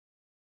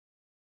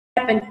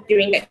happened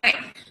during that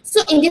time.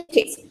 So in this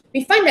case,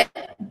 we find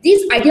that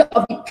this idea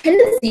of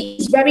dependency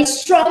is very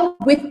strong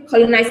with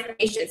colonized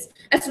nations,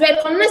 as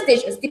well. Colonized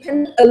nations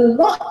depend a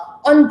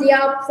lot on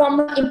their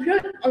former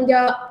imperial, on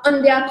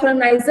their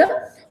colonizer,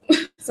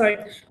 sorry,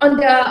 on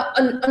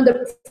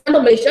the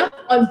Malaysia,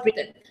 on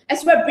Britain.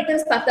 As well, Britain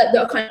started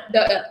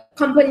the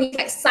company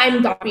like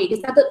Sime Darby. They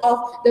started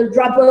off the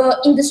rubber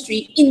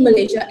industry in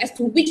Malaysia, as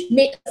to which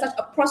made such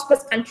a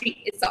prosperous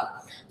country itself.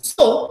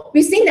 So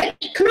we're saying that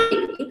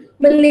economically,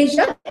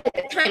 Malaysia at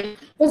the time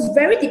was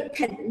very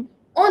dependent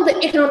on the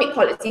economic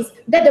policies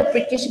that the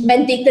British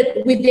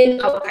mandated within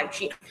our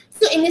country.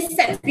 So in this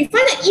sense, we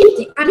find that if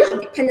the idea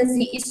of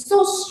dependency is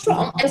so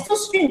strong and so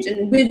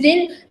stringent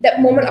within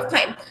that moment of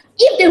time,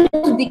 if they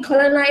want to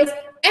decolonize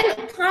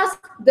and pass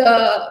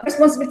the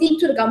responsibility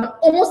to the government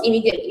almost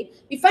immediately,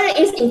 we find that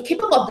it's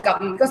incapable of the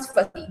government because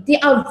firstly, they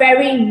are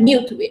very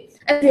new to it.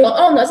 As we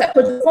all know, as I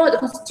put before, the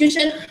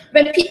constitution,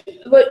 when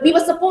we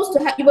were supposed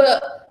to have,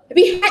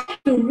 we had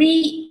to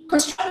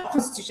reconstruct the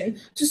constitution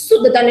to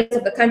suit the dynamics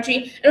of the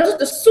country and also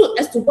to suit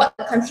as to what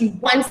the country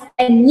wants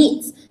and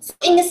needs. So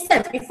in a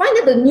sense, we find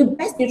that the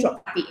best neutral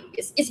party in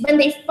this is when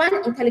they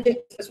fund intelligent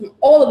experts from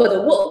all over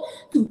the world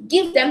to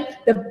give them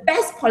the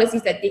best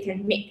policies that they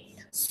can make.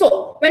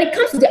 So when it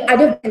comes to the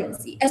idea of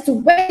dependency, as to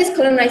where these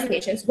colonized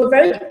nations were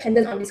very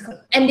dependent on this,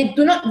 and they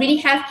do not really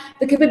have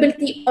the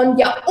capability on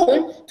their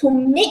own to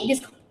make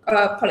these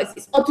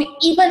policies or to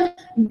even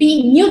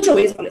be neutral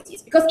with these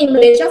policies. Because in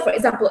Malaysia, for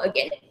example,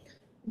 again,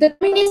 the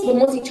communists were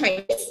mostly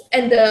Chinese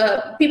and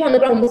the people on the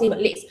ground were mostly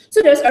Malays.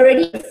 So there's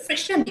already a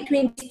friction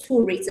between these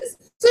two races.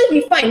 So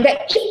we find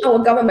that if our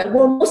government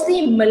were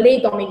mostly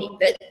Malay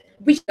dominated,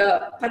 which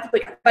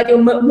but they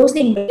were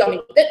mostly Malay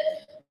dominated,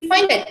 we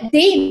find that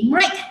they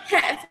might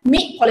have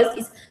made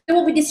policies that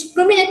will be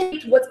discriminatory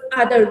towards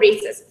other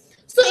races.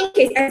 So in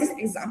case, as this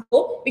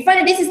example, we find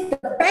that this is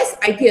the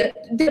best idea,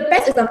 the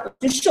best example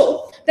to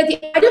show that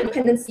the idea of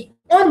dependency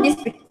on this,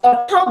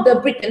 or how the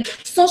Britain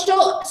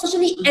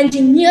socially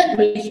engineered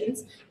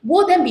Malaysians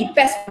will then be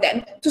best for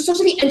them to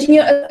socially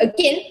engineer us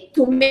again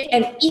to make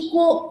an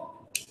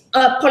equal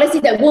policy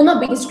that will not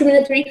be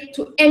discriminatory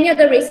to any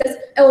other races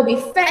and will be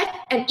fair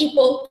and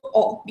equal to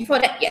all. Before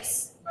that,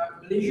 yes.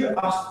 Malaysia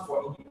asked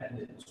for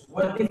independence.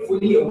 Were they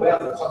fully aware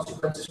of the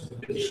consequences of the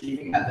British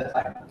leaving at that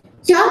time?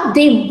 Yeah,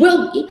 they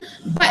will be,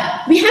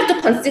 but we have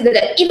to consider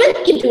that even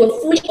if they were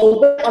fully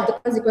aware of the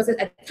consequences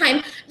at the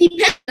time,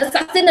 depends on the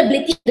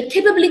sustainability, the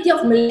capability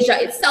of Malaysia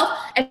itself,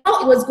 and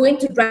how it was going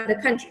to run the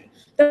country.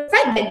 The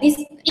fact that this,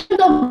 even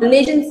though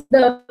Malaysians,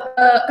 the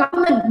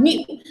government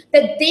knew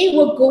that they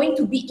were going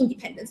to be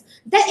independent,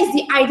 that is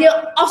the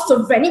idea of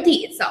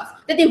sovereignty itself,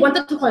 that they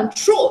wanted to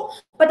control.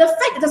 But the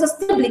fact that the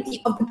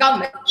sustainability of the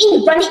government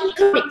in running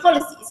economic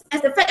policies,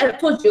 as the fact that I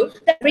told you,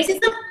 that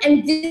racism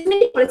and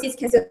discriminatory policies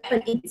can still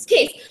happen in this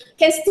case,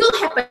 can still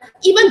happen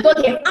even though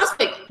they have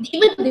asked,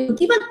 even though they were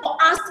given or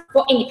asked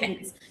for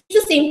independence.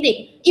 It's the same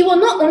thing. It will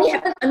not only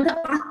happen under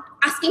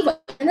asking for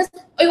independence,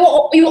 it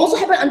will also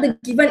happen under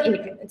given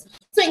independence.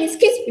 So in this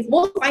case, we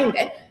both find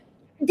that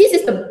this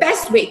is the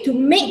best way to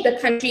make the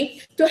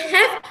country to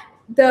have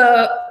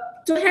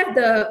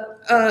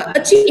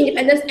achieve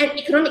independence and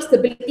economic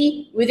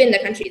stability within the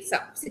country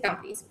itself. Sit down,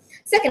 please.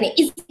 Secondly,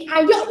 is the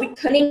idea of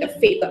returning the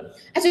favor.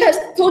 As I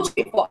have told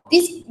you before,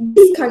 these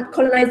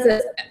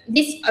colonizers,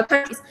 these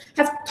countries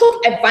have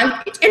took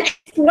advantage and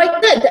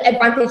exploited the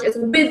advantages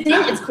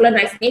within its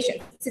colonized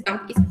nations. Sit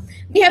down, please.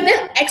 They have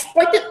then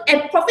exploited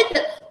and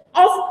profited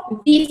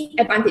of these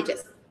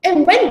advantages.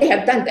 And when they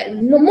have done that,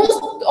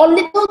 most or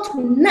little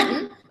to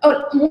none,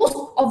 or most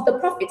of the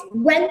profits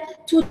went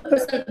to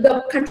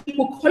the country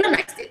who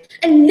colonized it,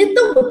 and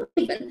little were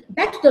given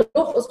back to the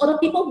locals or the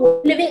people who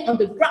were living on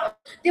the ground.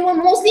 They were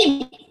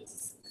mostly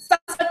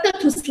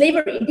subjected to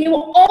slavery. They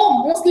were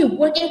all mostly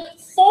working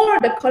for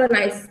the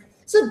colonized.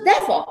 So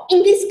therefore,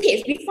 in this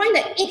case, we find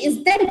that it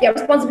is then their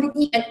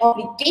responsibility and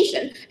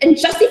obligation and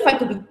justified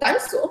to be done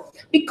so,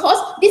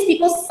 because these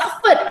people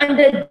suffered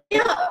under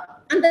their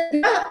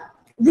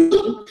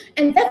rule,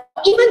 and therefore,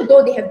 even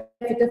though they have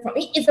benefited from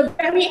it, it's a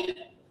very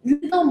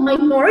little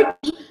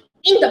minority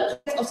in the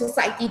place of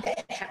society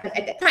that happened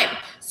at that time.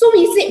 So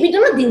we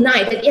do not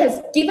deny that it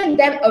has given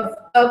them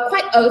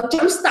quite a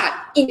jump start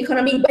in the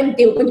economy when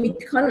they were going to be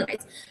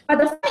decolonized. But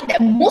the fact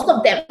that most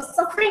of them are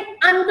suffering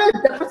under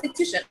the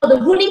constitution or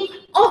the ruling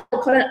of the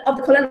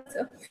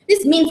colonizer,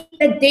 this means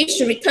that they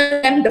should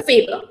return them the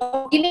favor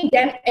of giving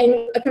them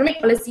an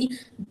economic policy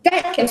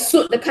that can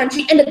suit the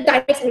country and the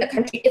dynamics in the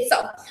country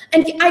itself.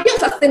 And the idea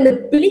of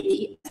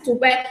sustainability as to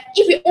where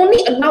if we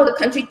only allow the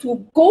country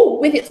to go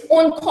with its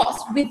own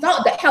course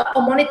without the help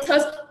or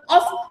monitors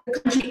of the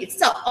country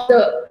itself, of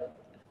the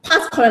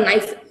past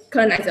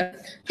colonizer,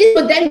 this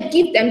would then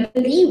give them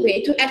the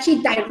leeway to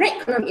actually direct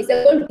economies that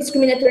are going to be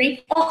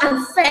discriminatory or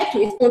unfair to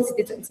its own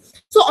citizens.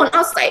 So on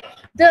our side,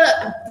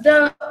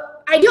 the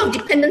idea of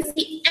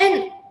dependency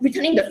and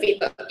returning the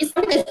favor is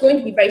something that's going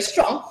to be very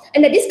strong,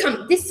 and that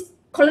this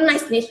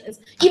colonized nations,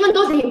 even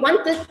though they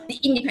wanted the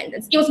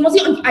independence, it was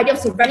mostly on the idea of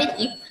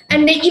sovereignty,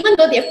 and even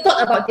though they have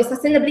thought about their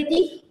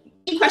sustainability,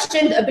 we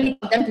question the ability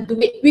of them to do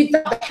it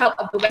without the help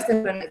of the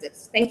Western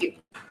colonizers. Thank you.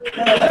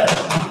 All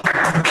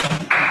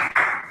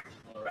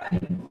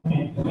right.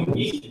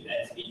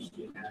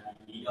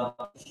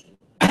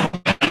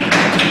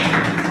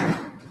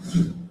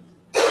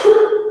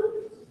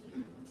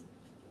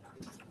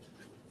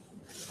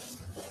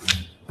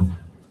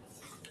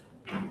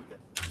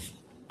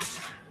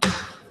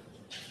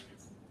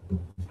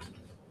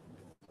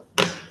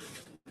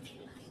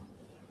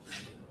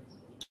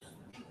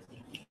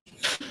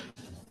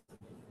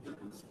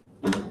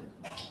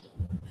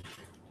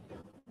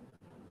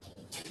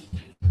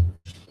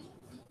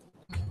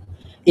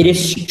 It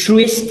is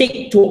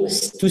truistic to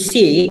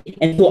say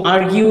and to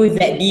argue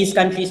that these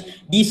countries,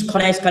 these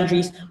colonized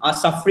countries, are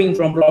suffering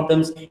from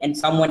problems and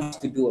someone has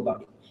to do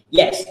about it.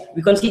 Yes,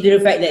 we consider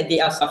the fact that they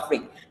are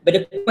suffering. But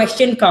the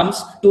question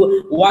comes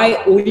to why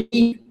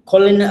only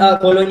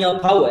colonial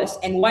powers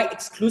and why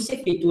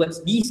exclusively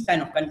towards these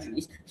kind of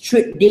countries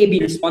should they be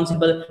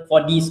responsible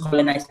for these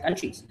colonized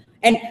countries?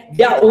 And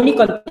their only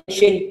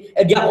contention,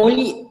 their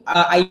only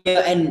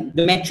idea and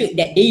the metric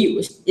that they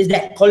use is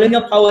that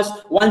colonial powers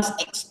once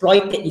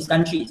exploited these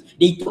countries.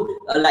 They took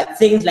like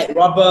things like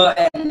rubber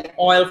and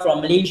oil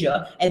from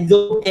Malaysia, and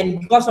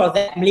because of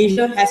that,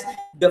 Malaysia has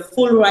the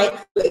full right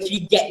to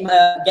actually get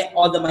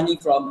all the money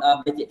from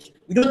British.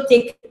 We don't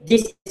think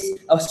this is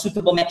a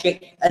suitable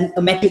metric and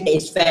a metric that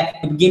is fair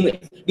to begin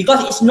with,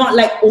 because it's not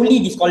like only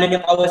these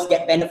colonial powers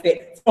get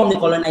benefit from the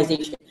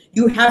colonization.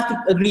 You have to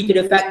agree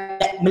to the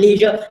fact that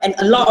Malaysia and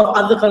a lot of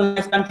other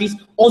colonized countries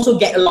also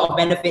get a lot of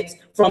benefits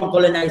from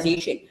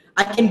colonization.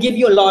 I can give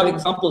you a lot of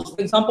examples.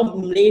 For example,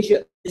 in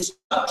Malaysia, the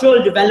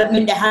structural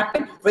development that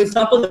happened, for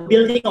example, the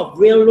building of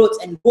railroads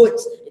and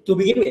roads to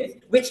begin with,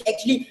 which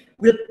actually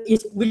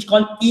which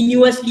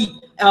continuously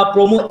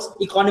promotes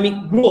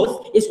economic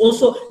growth, is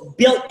also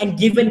built and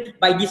given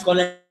by these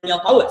colonial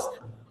powers.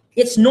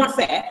 It's not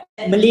fair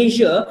that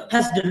Malaysia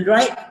has the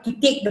right to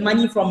take the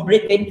money from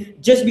Britain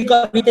just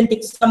because Britain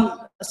takes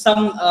some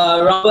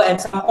rubber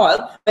and some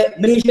oil, but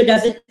Malaysia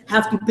doesn't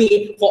have to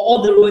pay for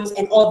all the roads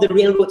and all the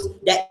railroads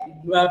that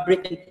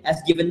Britain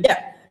has given them.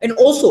 And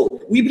also,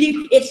 we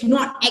believe it's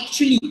not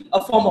actually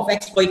a form of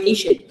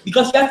exploitation,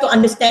 because you have to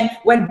understand,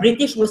 when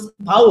British was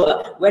in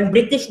power, when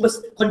British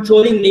was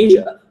controlling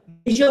Malaysia,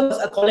 Malaysia was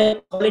a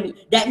colony.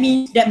 That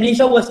means that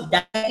Malaysia was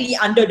directly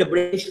under the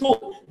British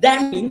rule.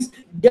 That means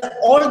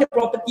all the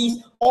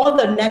properties, all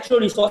the natural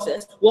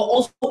resources were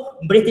also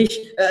British,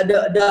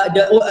 under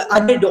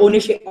the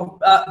ownership of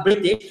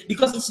British,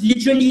 because it's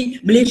literally,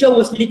 Malaysia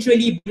was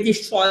literally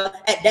British soil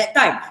at that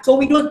time. So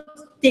we don't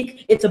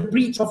think it's a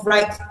breach of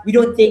rights. We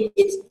don't think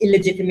it's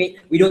illegitimate.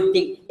 We don't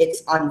think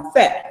it's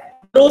unfair.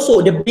 But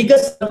also, the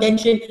biggest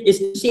contention is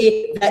to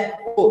say that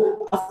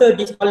after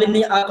these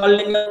colonial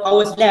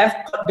powers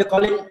left, the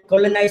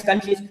colonized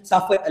countries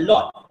suffered a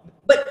lot.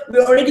 But we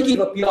already give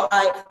a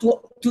PRI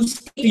to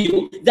say to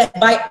you that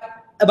by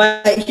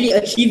actually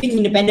achieving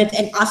independence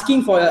and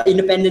asking for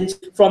independence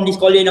from these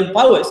colonial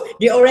powers,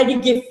 they already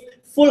give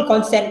full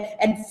consent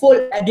and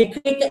they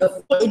created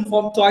a full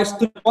informed choice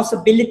to the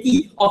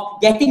possibility of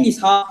getting this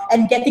hard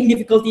and getting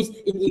difficulties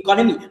in the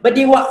economy. But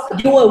they were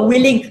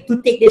willing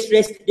to take this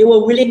risk. They were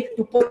willing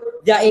to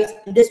put their eggs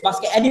in this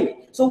basket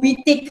anyway. So we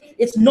think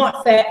it's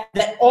not fair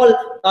that all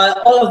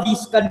of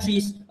these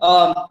countries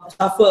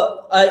suffer.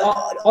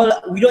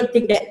 We don't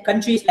think that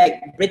countries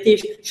like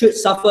British should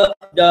suffer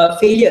the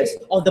failures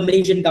of the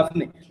Malaysian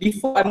government.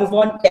 Before I move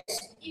on,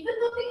 yes. Even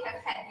though they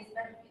have had these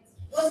benefits,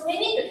 it was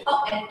mainly to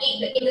help and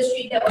aid the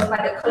industry that was by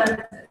the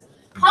colonizers.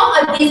 How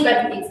are these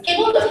benefits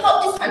able to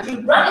help this country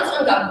run its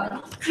own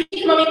government, create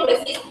economic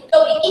policies that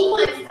will be equal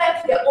and fair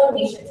to their own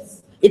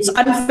nations? It's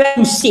unfair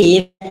to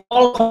say that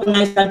all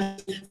colonized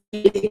countries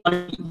fail the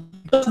economy,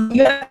 because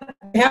you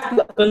have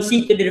to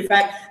consider the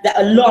fact that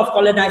a lot of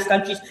colonized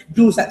countries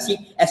do succeed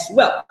as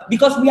well.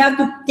 Because we have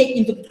to take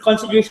into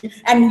consideration,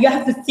 and you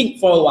have to think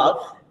for a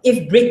while,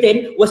 if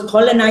Britain was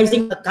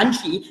colonizing a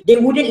country, they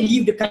wouldn't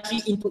leave the country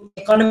into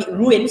economic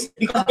ruins,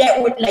 because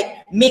that would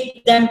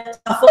make them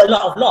suffer a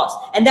lot of loss.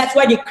 And that's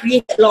why they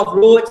created a lot of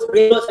roads,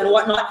 railroads and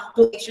whatnot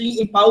to actually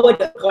empower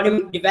the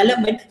economic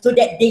development so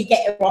that they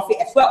get a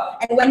profit as well.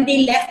 And when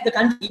they left the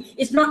country,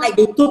 it's not like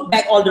they took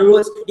back all the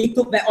roads, they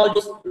took back all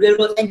these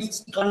railroads and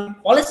these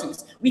economic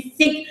policies. We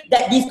think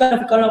that these kind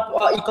of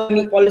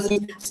economic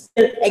policies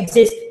still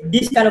exist.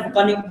 This kind of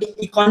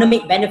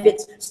economic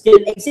benefits still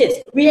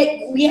exist.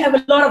 We have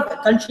a lot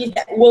of countries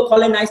that were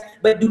colonized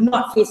but do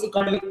not face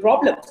economic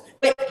problems.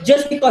 But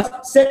just because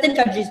certain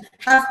countries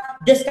have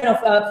this kind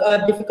of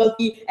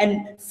difficulty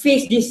and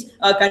face this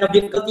kind of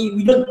difficulty,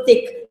 we don't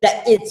think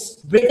that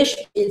it's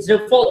the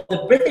fault of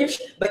the British,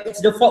 but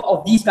it's the fault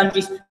of these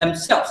countries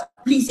themselves.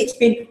 Please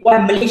explain why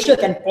Malaysia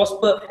can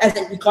prosper as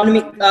an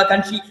economic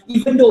country,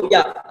 even though we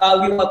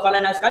were a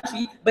colonized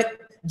country,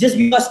 but just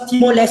because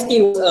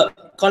Timor-Leste was a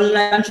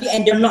colonized country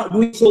and they're not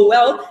doing so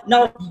well,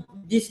 now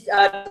this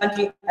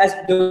country has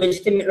the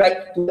legitimate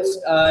right towards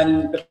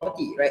the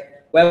property, right?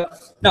 Well,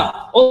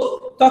 now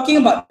also talking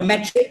about the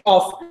metric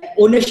of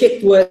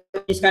ownership towards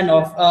this kind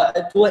of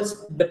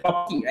towards the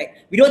property, right?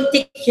 We don't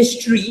take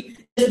history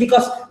just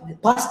because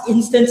past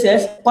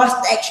instances, past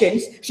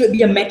actions should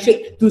be a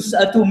metric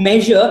to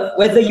measure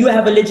whether you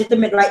have a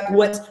legitimate right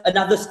towards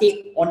another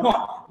state or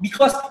not.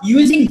 Because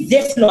using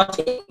this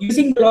logic,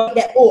 using the logic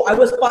that, oh, I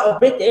was part of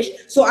British,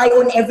 so I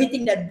own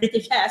everything that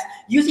British has,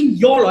 using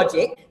your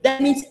logic,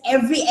 that means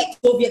every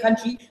ex-Soviet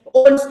country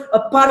owns a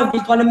part of the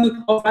economy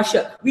of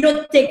Russia. We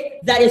don't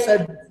think that is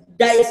a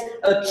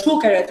true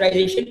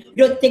characterization. We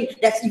don't think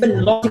that's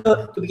even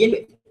logical to begin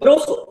with. But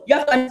also, you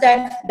have to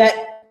understand that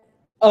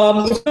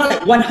it's not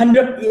like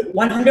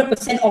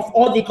 100% of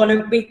all the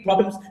economic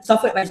problems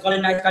suffered by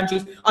colonized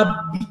countries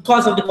are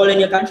because of the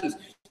colonial countries.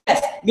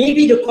 Yes,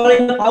 maybe the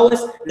colonial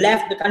powers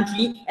left the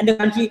country and the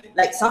country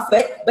like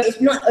suffered, but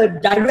it's not a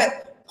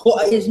direct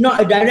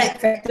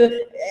factor.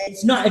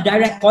 It's not a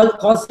direct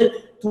causal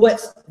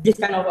towards this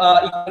kind of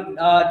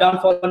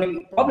downfall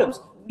economic problems.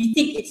 We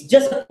think it's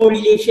just a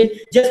correlation,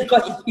 just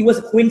because it was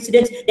a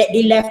coincidence that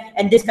they left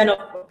and this kind of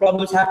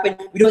problems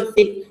happened. We don't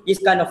think this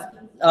kind of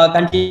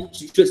country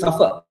should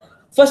suffer.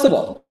 First of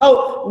all,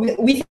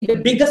 we think the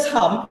biggest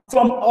harm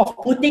of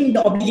putting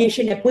the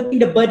obligation and putting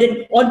the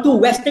burden onto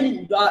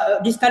Western,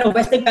 this kind of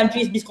Western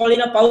countries, these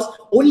colonial powers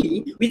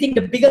only, we think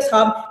the biggest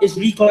harm is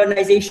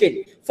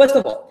recolonization. First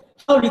of all,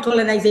 how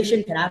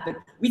recolonization can happen?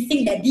 We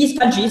think that these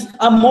countries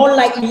are more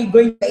likely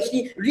going to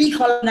actually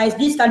recolonize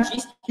these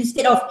countries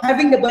instead of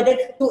having the burden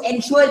to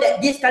ensure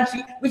that this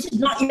country, which is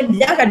not even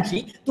their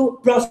country, to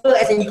prosper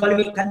as an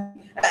economic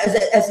country,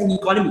 as an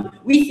economy.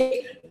 We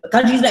think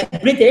countries like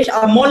British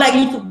are more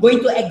likely to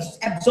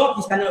absorb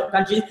these kind of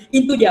countries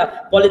into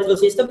their political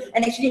system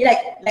and actually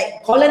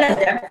like colonize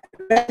them,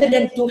 rather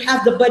than to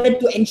have the burden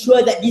to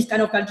ensure that these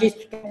kind of countries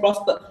can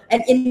prosper.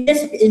 And in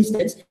this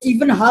instance, it's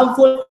even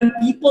harmful when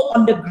people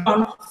on the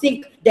ground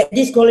think that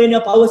these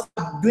colonial powers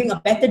are doing a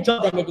better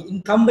job than the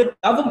incumbent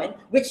government,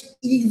 which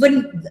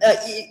even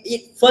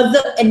it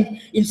further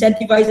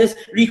incentivizes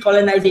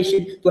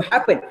recolonization to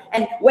happen.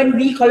 And when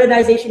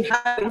recolonization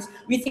happens,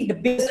 we think the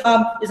biggest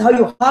harm is how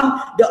you harm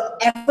the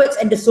efforts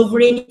and the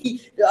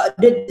sovereignty,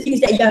 the things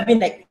that you have been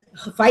like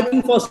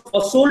fighting for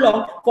so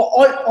long, for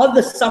all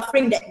the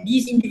suffering that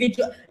these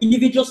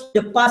individuals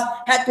in the past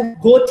had to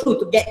go through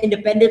to get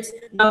independence.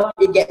 Now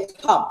it gets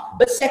harmed.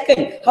 But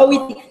second, how we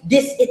think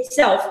this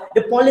itself,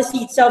 the policy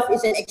itself,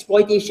 is an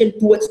exploitation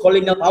towards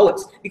colonial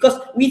powers, because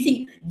we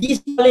think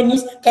these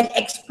colonies can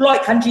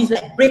exploit countries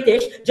like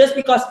British just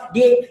because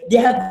they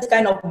have this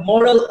kind of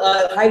moral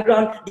high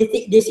ground.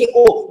 They say,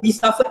 oh, we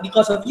suffered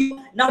because of you.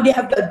 Now they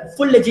have the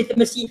full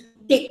legitimacy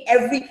take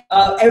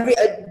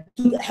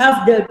to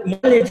have the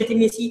moral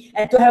legitimacy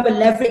and to have a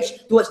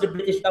leverage towards the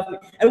British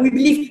government. And we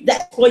believe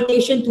that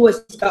exploitation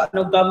towards this kind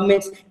of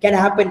governments can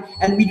happen,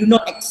 and we do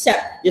not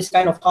accept this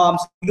kind of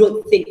harms. We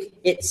don't think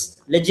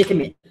it's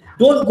legitimate.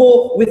 Don't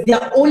go with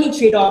their only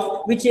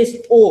trade-off, which is,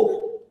 this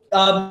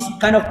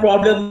kind of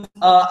problems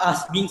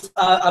are being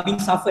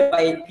suffered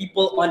by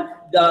people on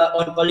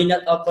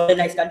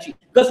colonized countries.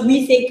 Because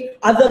we think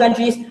other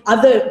countries,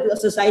 other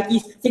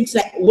societies, things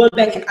like World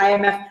Bank and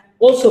IMF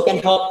also can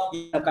help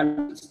these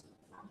countries.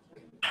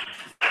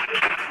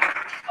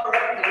 All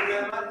right, thank you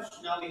very much.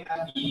 Now we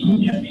have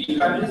the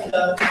Prime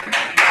Minister.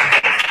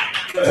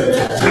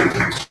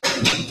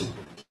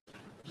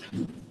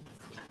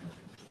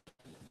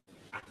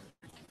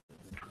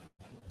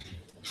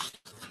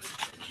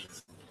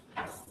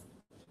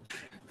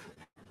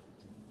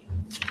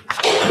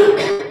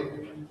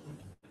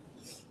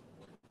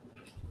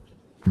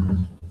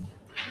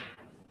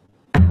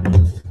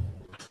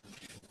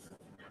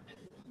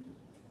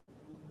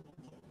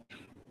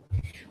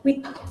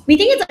 We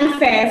think it's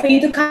unfair for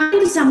you to come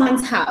into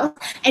someone's house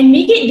and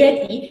make it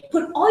dirty,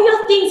 put all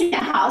your things in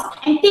that house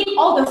and take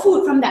all the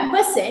food from that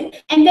person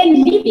and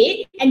then leave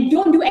it and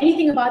don't do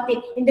anything about it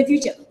in the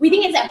future. We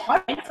think it's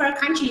important for a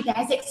country that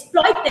has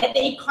exploited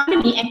the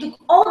economy and took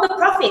all the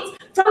profits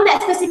from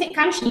that specific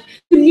country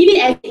to leave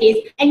it as it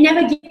is and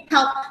never give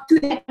help to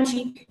that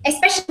country,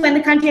 especially when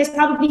the country has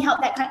probably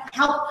helped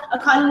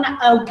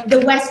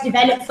the West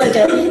develop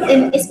further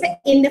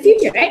in the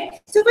future,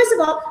 right? So first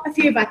of all, a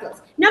few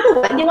rebuttals.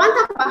 Number one, they want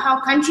to talk about how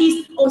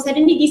countries,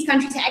 suddenly these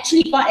countries have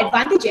actually got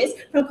advantages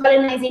from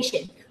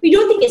colonization. We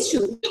don't think it's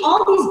true.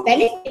 All these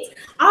benefits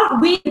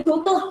outweigh the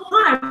total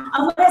harm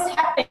of what has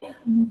happened,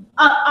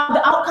 of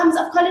the outcomes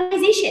of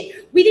colonization.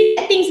 We think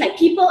that things like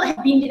people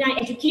have been denied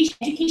education,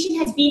 education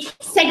has been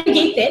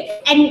segregated,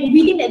 and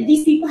we think that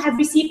these people have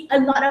received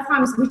a lot of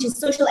harms, which is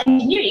social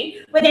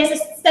engineering, where there's a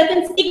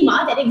certain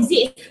stigma that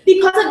exists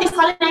because of this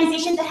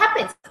colonization that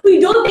happens.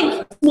 We don't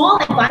think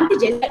small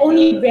advantages, like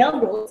only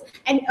railroads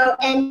and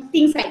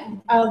things like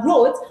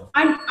roads,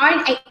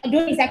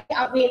 don't exactly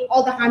outweigh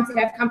all the harms that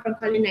have come from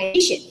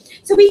colonization.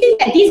 So we think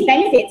that these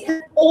benefits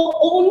have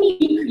only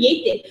been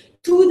created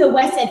to the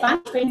West's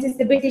advantage, for instance,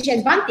 the British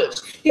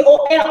advantage. They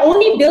are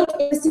only built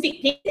in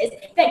specific places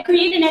that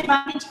create an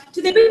advantage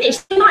to the British.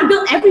 They're not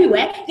built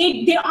everywhere.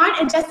 They aren't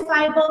a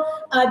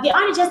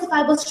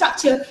justifiable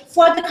structure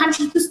for the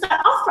country to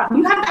start off from.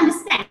 You have to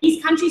understand,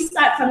 these countries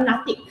start from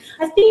nothing.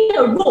 I think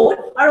a road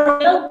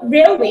or a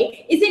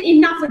railway isn't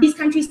enough for these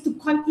countries to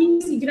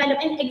continuously develop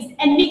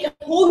and make a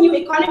whole new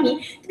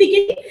economy to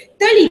begin with.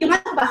 Thirdly, they want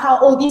to talk about how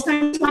all these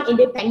countries want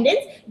independence,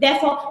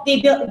 therefore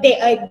they build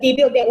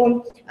their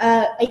own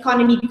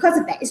economy because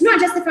of that. It's not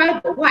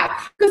justifiable. Why?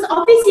 Because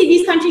obviously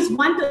these countries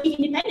want to achieve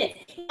independence.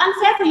 It's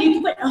unfair for you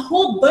to put a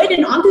whole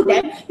burden onto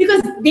them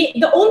because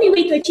the only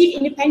way to achieve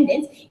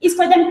independence is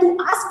for them to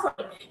ask for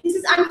it. This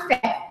is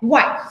unfair.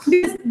 Why?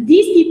 Because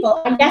these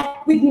people are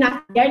left with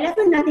nothing. They're left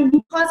with nothing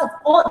because of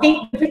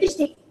the British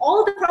take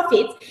all the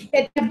profits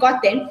that they've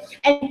gotten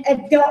and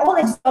they're all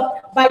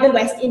absorbed by the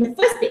West in the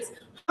first place.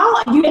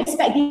 How do you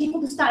expect these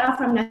people to start off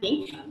from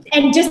nothing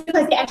and just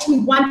because they actually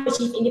want to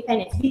achieve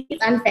independence?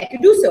 It's unfair to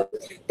do so.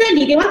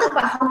 Thirdly, they want to talk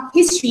about how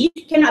history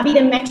cannot be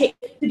the metric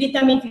to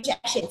determine future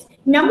actions.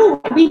 Number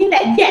one, we think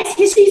that yes,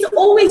 history is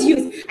always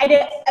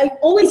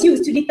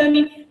used to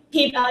determine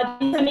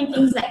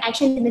things like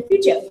actions in the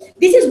future.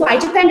 This is why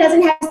Japan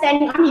doesn't have a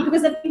standing army,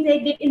 because of things they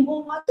did in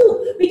World War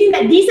II. We think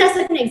that these are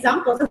certain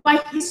examples of why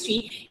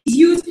history is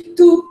used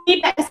to pay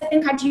back a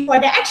certain country for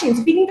their actions.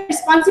 We think the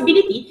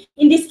responsibility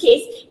in this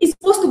case is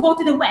supposed to go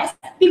to the West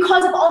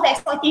because of all the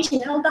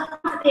exploitation and all the harm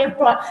that they have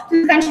brought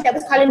to the country that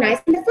was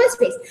colonized in the first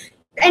place.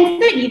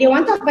 And thirdly, they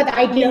want to talk about the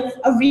idea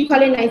of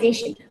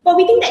recolonization. But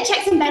we think that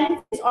checks and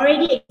balances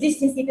already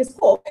exist in status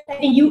quo,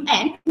 that the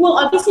UN will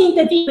obviously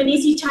intervene when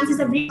they see chances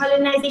of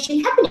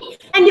recolonization happening.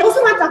 And they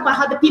also want to talk about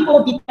how the people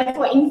will be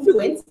therefore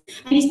influenced,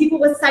 and these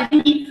people will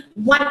suddenly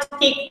want to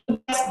take the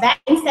West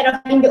back instead of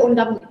having their own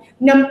government.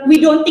 No, we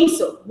don't think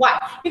so. Why?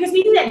 Because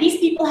we think that these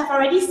people have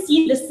already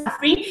seen the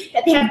suffering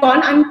that they have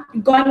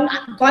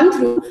gone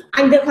through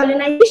under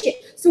colonization.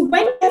 So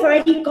when they have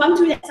already gone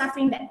through that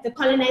suffering that the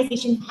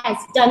colonization has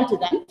done to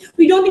them,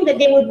 we don't think that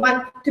they would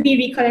want to be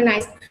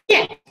recolonized.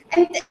 Yeah,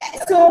 and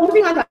so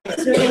moving on to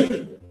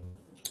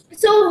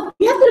so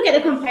you have to look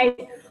at the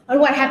comparison on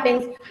what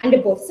happens under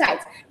both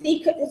sides.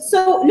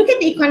 So look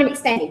at the economic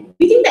standing.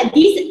 We think that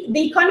the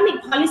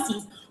economic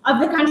policies of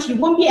the country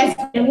won't be as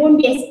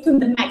to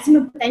the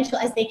maximum potential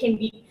as they can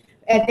be.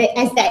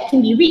 As that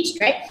can be reached,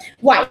 right?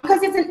 Why?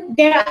 Because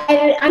there are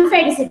an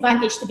unfair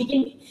disadvantage to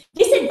begin with.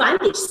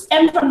 Disadvantage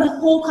stemmed from the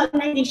whole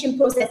colonization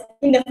process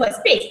in the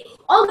first place.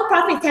 All the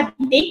profits have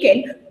been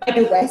taken by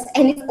the West,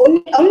 and it's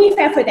only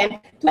fair for them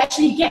to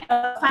actually get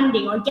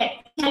funding or get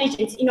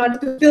intelligence in order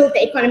to build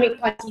the economic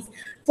policies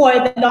for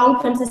the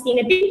long-term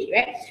sustainability,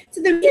 right?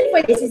 So the reason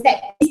for this is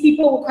that these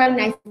people were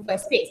colonized in the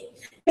first place.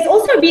 There's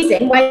also a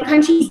reason why the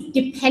country is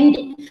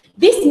dependent.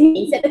 This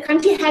means that the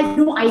country has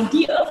no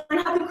idea on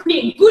how to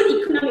create good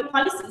economic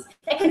policies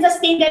that can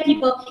sustain their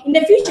people in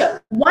the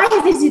future. Why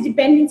has this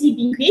dependency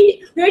been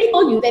created? We already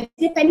told you that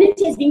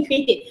dependency has been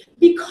created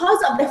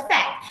because of the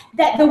fact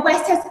that the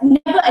West has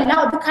never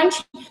allowed the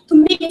country to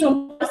make its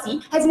own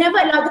policy, has never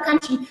allowed the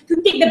country to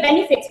take the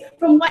benefits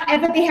from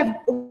whatever they have,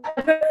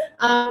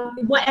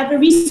 whatever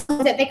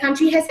resources that the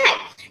country has had.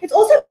 It's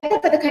also better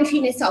for the country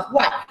in itself.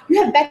 Why?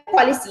 You have better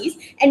policies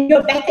and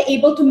you're better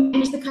able to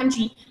manage the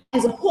country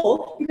as a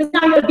whole, because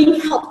now you're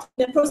being helped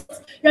in the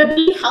process. You're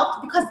being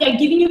helped because they're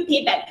giving you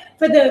payback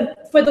for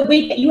the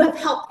way that you have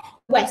helped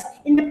West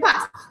in the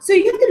past. So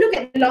you have to look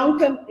at the long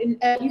term. You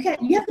have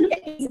to look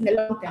at things in the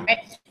long term, right?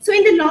 So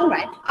in the long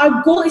run,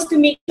 our goal is to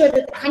make sure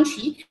that the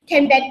country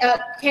can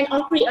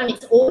operate on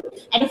its own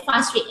at a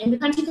fast rate, and the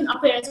country can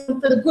operate on its own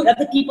for the good of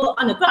the people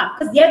on the ground,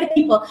 because they are the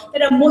people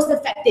that are most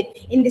affected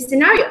in this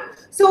scenario.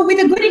 So with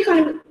a good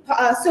economy,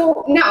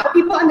 so now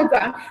people on the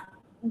ground,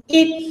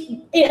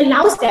 it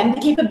allows them the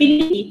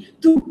capability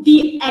to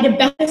be at a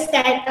better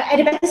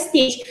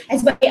stage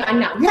as what they are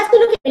now. You have to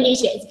look at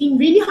Malaysia. It's been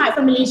really hard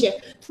for Malaysia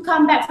to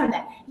come back from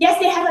that. Yes,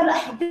 they had a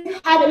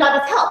lot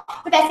of help,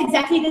 but that's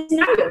exactly the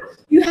scenario.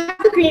 You have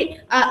to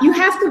create, you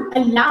have to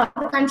allow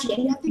the country,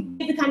 and you have to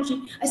give the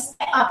country a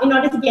step up in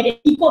order to get an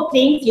equal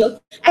playing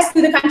field as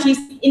to the countries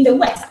in the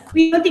West.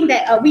 We don't think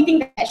that we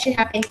think that should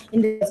happen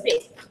in the first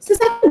place. So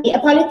secondly,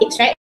 politics,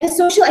 right? The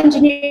social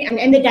engineering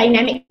and the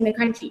dynamics in the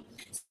country.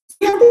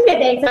 You have to look at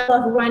the example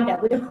of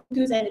Rwanda with the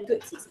Hutus and the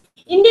Tutsis.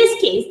 In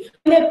this case,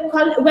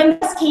 when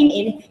this came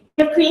in,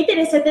 they have created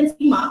a certain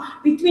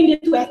stigma between the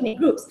two ethnic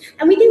groups,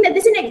 and we think that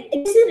this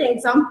is an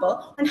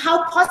example on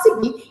how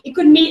possibly they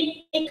could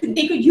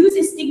use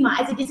this stigma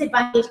as a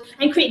disadvantage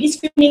and create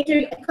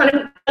discriminatory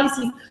economic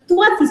policies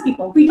towards these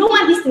people. We don't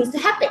want these things to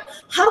happen.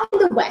 How can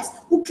the West,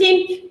 who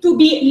claim to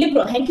be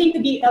liberal and claim to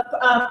be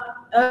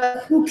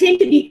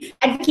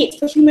advocates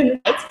for human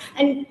rights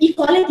and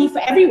equality for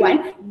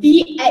everyone,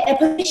 be at a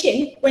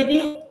position where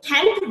they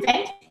can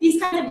prevent these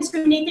kinds of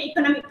discriminatory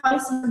economic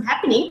policies from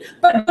happening,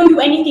 but don't do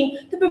anything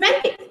to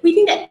prevent it? We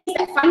think that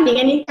funding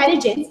and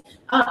intelligence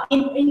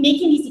in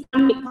making these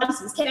economic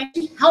policies can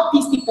actually help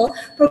these people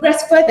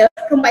progress further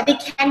from what they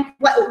can,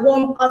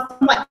 from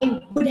what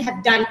they would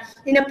have done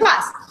in the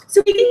past.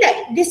 So we think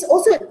that this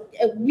also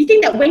we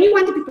think that when you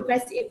want to be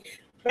progressive,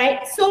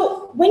 right?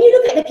 So when you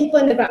look at the people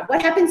on the ground,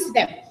 what happens to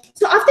them?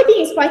 So after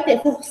being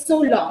exploited for so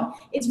long,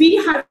 it's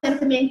really hard for them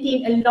to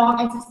maintain a long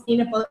and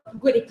sustainable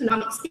good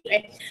economic state,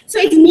 right? So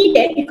it's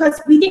needed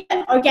because we think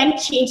that organic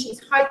change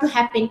is hard to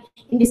happen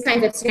in these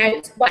kinds of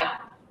scenarios. Why?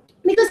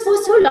 Because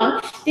for so long,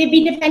 they've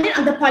been dependent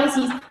on the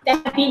policies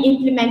that have been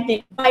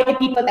implemented by the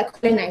people that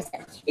colonize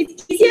them.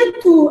 It's easier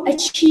to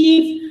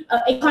achieve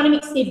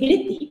economic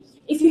stability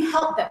if you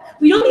help them.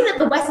 We don't think that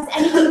the West has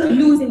anything to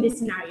lose in this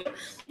scenario,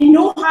 and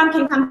no harm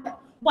can come to them.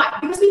 Why?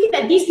 Because we think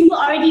that these people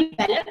are already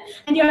developed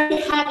and they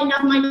already have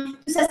enough money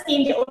to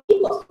sustain their own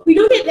people. We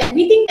don't think that.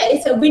 We think that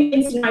it's a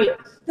win-win scenario.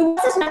 The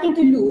West has nothing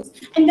to lose,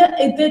 and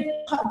the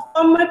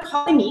former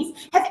colonies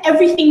have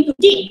everything to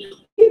gain.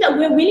 That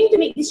we're willing to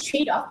make this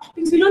trade-off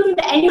because we don't think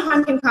that any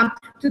harm can come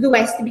to the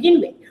West to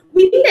begin with.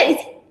 We think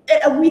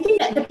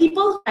that the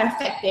people who are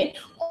affected,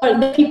 or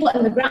the people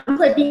on the ground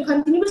who have been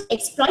continuously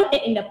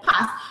exploited in the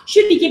past,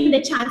 should be given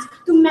the chance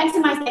to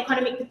maximize their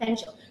economic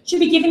potential, should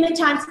be given the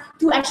chance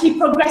to actually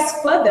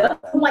progress further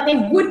from what they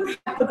would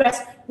have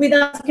progressed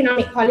without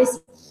economic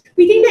policy.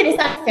 We think that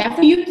it's unfair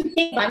for you to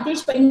take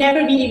advantage but never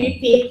really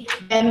repay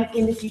them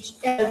in the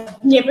future,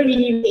 never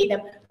really repay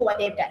them for what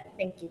they've done.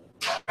 Thank you.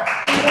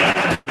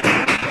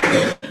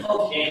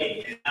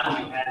 Okay, now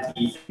we have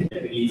the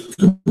secretaries,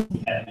 we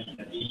have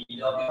the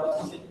lead of the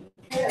opposition.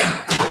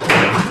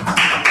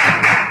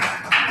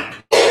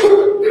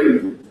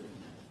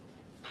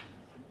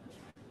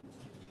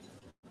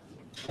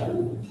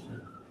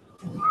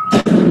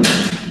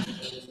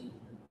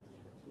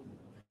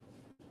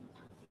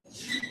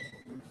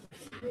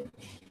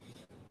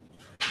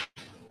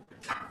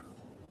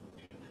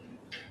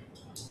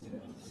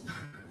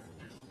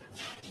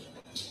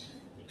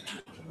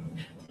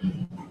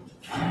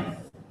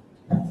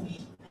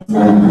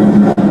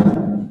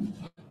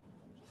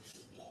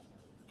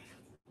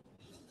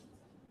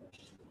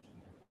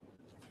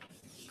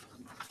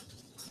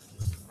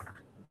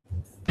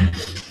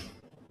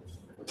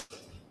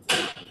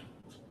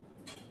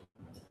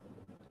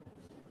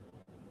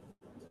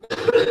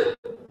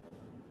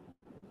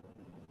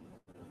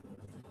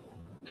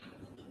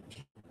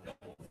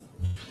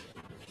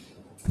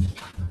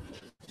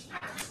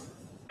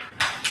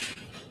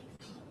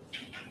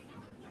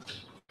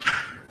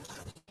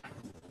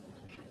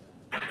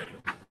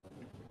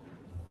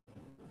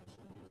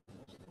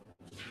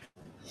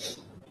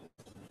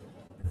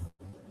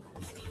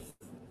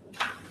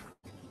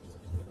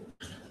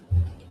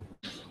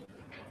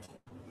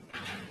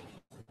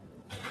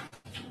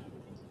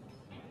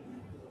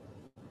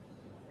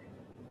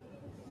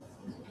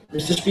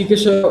 Mr. Speaker,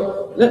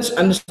 so let's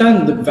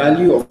understand the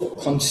value of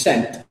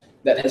consent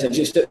that has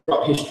existed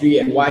throughout history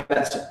and why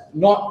that's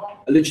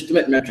not a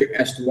legitimate metric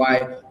as to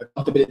why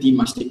accountability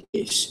must take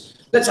place.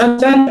 Let's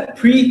understand that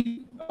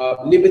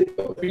pre-liberty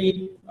or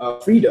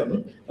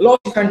pre-freedom, a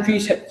lot of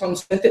countries had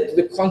consented to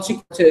the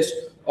consequences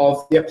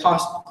of their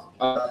past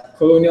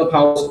colonial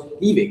powers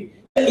leaving.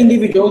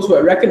 Individuals who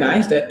have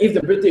recognized that if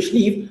the British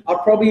leave, I'll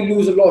probably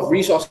lose a lot of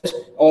resources,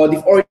 or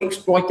they've already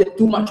exploited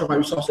too much of my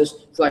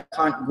resources, so I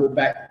can't go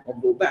back or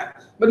go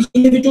back. But these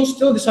individuals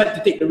still decide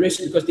to take the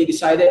risk because they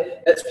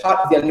decided that's part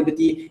of their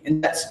liberty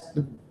and that's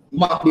the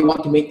mark they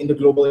want to make in the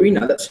global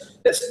arena. That's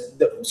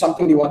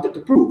something they wanted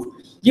to prove.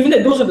 Given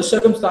that those are the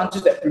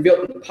circumstances that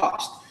prevailed in the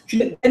past,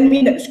 should it then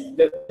mean that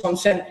the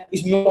consent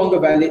is no longer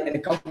valid and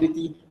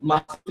accountability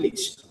must take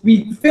place?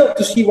 We failed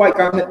to see why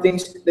government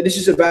thinks that this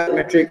is a valid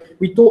metric.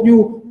 We told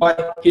you why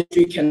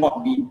history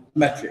cannot be a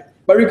metric.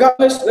 But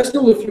regardless, let's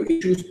deal with a few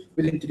issues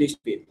within today's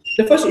debate.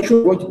 The first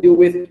issue we're going to deal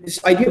with is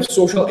this idea of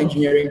social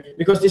engineering,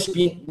 because this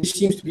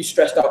seems to be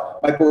stressed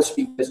out by both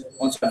speakers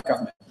on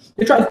self-government.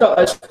 They try to tell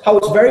us how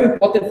it's very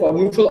important for a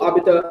neutral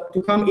arbiter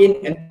to come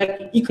in and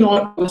make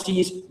economic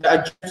policies that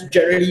are just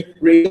generally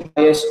racial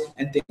bias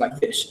and things like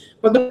this.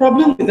 But the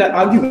problem with that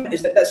argument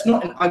is that that's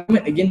not an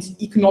argument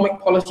against economic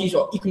policies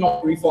or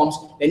economic reforms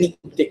that need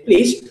to take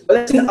place, but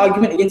that's an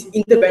argument against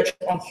intervention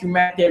on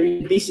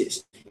humanitarian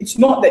basis. It's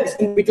not that these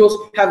individuals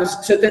have a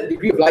certain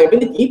degree of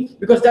liability,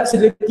 because that's a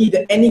liberty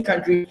that any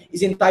country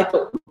is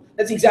entitled to.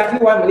 That's exactly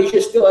why Malaysia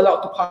is still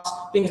allowed to pass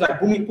things like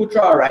Bumi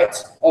Putra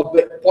rights, or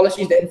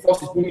policies that enforce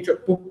Bumi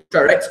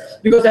Putra rights,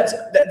 because that's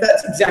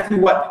exactly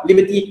what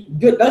liberty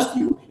does to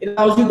you. It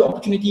allows you the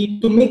opportunity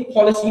to make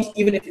policies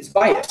even if it's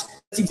biased.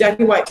 That's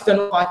exactly why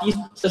external parties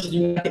such as the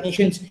United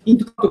Nations need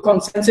to come to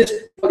consensus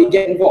before they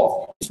get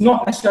involved. It's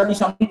not necessarily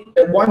something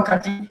that one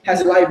country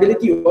has a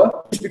liability over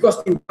just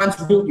because they once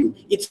ruled you.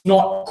 It's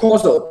not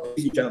causal,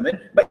 ladies and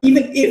gentlemen. But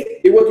even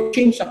if they were to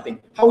change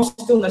something, how is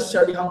it still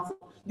necessarily harmful?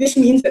 This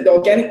means that the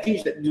organic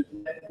change that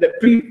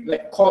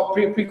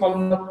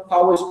pre-colonial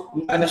powers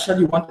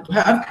necessarily wanted to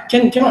have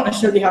cannot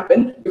necessarily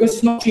happen because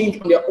it's not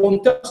change on their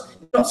own terms.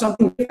 not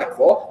something we fight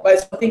for, but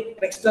it's something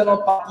an external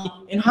party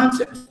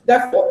enhances.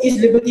 Therefore, is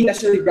liberty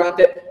necessarily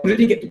granted? Do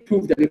they get to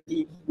prove their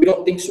liberty? We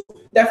don't think so.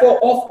 Therefore,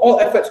 all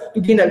efforts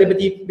to gain that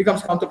liberty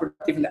becomes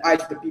counterproductive in the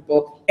eyes of the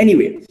people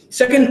anyway.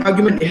 Second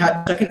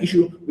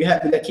issue we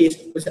had with that case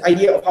was the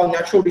idea of how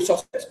natural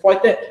resources are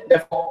exploited,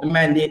 therefore the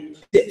mandate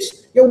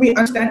exists. Here we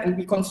understand and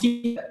we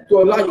concede that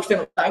to a large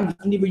extent of time,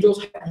 the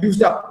individuals have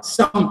used up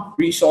some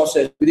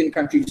resources within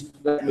countries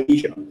like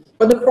Malaysia.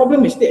 But the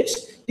problem is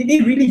this: did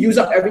they really use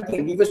up everything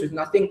and leave us with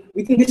nothing?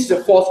 We think this is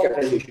a false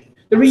characterization.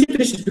 The reason for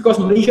this is because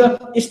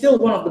Malaysia is still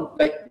one of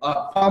the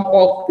palm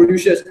oil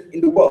producers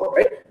in the world,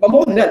 right? But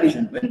more than that, ladies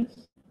and gentlemen,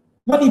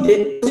 what they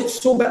did was it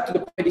so bad to the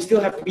point they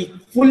still have to be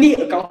fully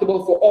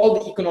accountable for all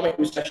the economic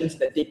recessions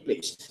that take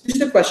place. This is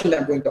the question that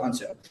I'm going to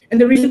answer.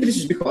 And the reason for this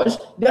is because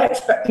they are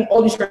expecting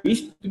all these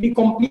countries to be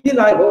completely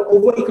liable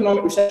over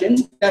economic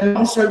recessions that are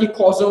not necessarily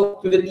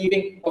causal to the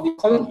leaving of the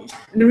colonies.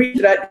 And the reason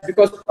for that is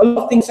because a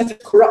lot of things such as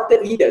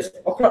corrupted leaders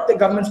or corrupted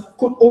governments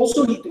could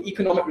also lead to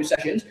economic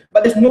recessions,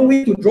 but there's no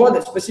way to draw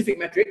that specific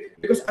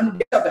metric because under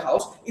the of the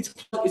house, it's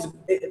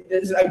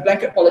like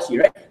blanket policy,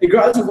 right?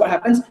 Regardless of what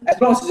happens, as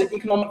long as it's an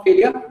economic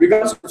failure,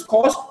 regardless of its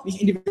cause, these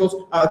individuals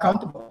are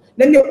accountable.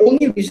 Then the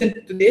only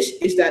reason to this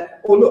is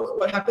that, oh look,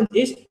 what happens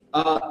is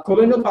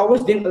colonial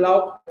powers didn't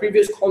allow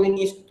previous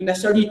colonies to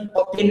necessarily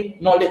obtain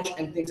knowledge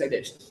and things like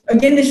this.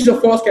 Again, this is a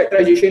false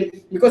characterization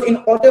because in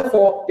order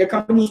for their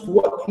companies to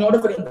work, in order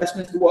for the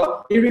investments to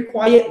work, they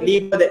required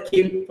labor that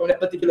came from that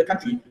particular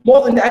country.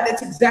 More than that,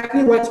 that's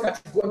exactly why these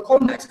countries go and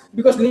colonize,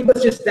 because labor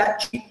is just that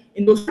cheap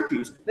in those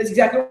countries. That's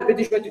exactly why the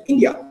British went to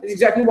India. That's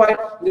exactly why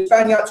the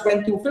Spaniards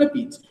went to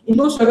Philippines. In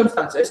those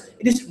circumstances,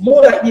 it is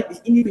more likely that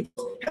these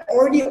individuals have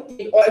already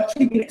obtained or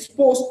actually been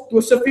exposed to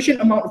a sufficient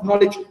amount of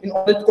knowledge in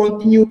order to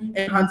continue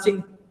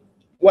enhancing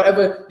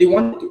whatever they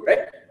wanted to,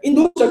 right? In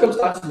those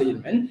circumstances, ladies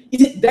and gentlemen,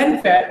 is it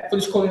then fair for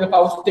these colonial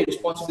powers to take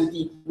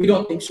responsibility? We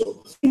don't think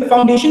so. The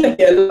foundation that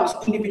they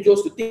allow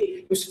individuals to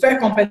take was fair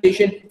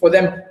compensation for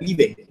them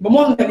leaving. But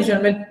more than that, ladies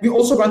and gentlemen, we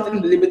also granted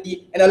them the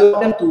liberty and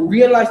allowed them to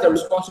realize their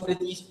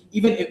responsibilities,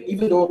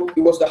 even though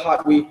it was the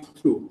hard way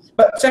through.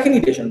 But secondly,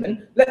 ladies and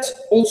gentlemen, let's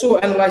also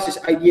analyze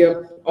this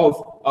idea of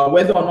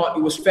whether or not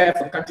it was fair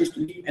for the countries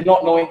to leave and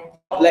not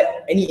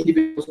let any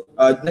individuals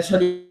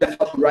necessarily that's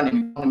how to run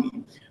an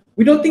economy.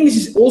 We don't think this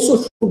is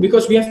also true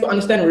because we have to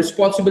understand the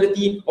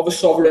responsibility of a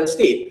sovereign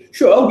state.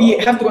 Sure, we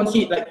have to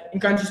concede, like in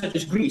countries such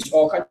as Greece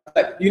or countries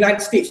like the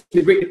United States,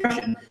 the Great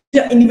Depression,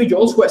 these are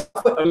individuals who have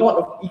suffered a lot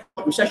of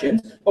economic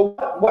recessions.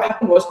 But what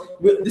happened was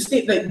the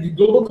state, like the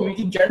global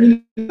community,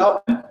 generally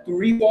allowed them to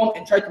reform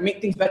and try to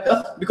make things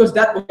better because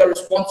that was their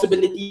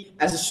responsibility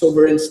as a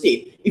sovereign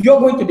state. If you're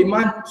going to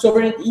demand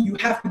sovereignty, you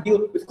have to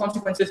deal with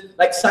consequences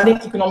like sudden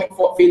economic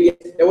failures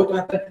that were to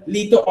happen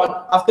later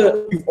on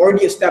after you've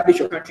already established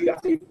your country,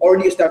 after you've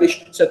already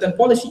established certain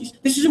policies.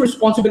 This is a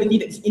responsibility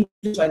that these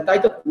individuals are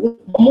entitled to.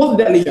 But more than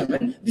that, ladies and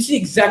gentlemen, this is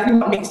exactly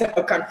what makes them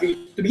a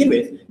country to begin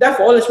with.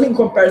 Therefore, let's make a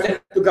comparison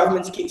to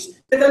government's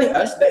case. They're telling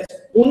us that it's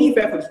only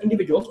fair for these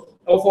individuals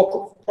or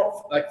for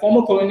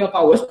former colonial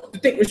powers to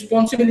take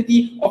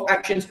responsibility of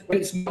actions when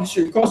it's not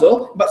necessarily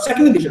causal. But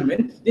secondly,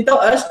 gentlemen, they tell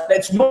us that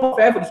it's not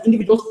fair for these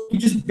individuals to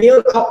just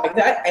bail out like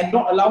that and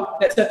not allow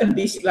that certain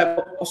basic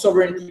level of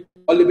sovereignty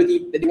or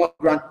liberty that they want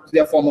to grant to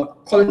their former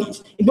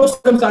colonies. In those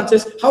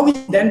circumstances, how is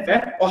it then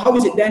fair, or how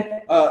is it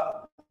then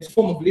this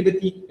form of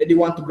liberty that they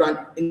want to grant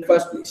in the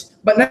first place?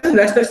 But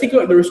nevertheless, let's take a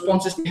look at the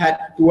responses they had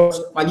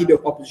towards my leader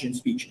of opposition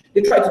speech.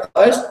 They tried to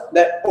tell us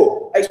that,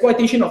 oh,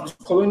 exploitation of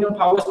colonial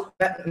powers,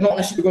 that's not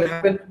necessarily going to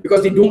happen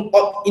because they don't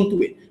opt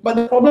into it. But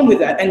the problem with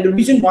that, and the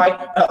reason why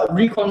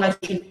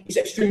recolonization is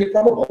extremely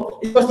probable,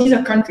 is because these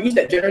are countries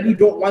that generally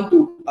don't want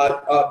to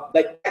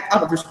act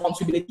out of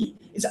responsibility.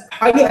 It's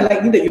highly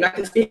unlikely that the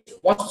United States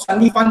wants to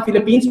suddenly fund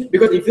Philippines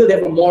because they feel they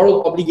have a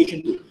moral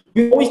obligation to.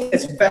 We always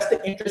have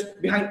vested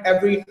interest behind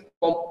every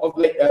form of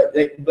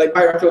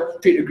bilateral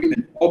trade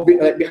agreement, or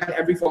behind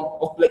every form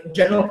of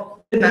general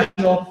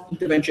international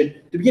intervention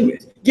to begin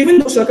with. Given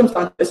those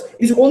circumstances,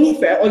 it is only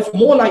fair, or it's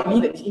more likely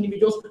that these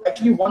individuals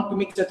actually want to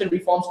make certain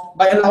reforms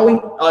by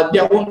allowing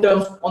their own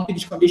terms onto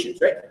these conditions,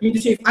 right? You need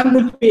to say, if I'm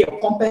going to pay or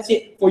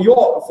compensate for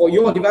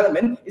your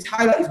development, it's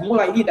more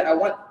likely that I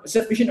want a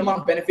sufficient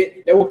amount of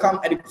benefit that will come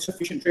at a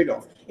sufficient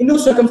trade-off. In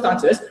those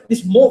circumstances,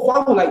 it's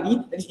far more likely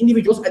that these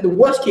individuals, at the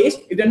worst case,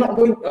 if they're not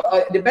going,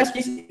 the best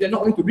case, if they're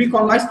not going to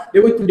recolonize,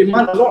 they're going to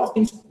demand a lot of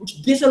things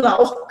which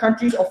disallows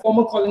countries or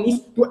former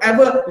colonies to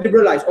ever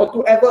liberalize or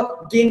to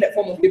ever gain that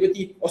form of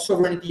liberty or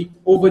sovereignty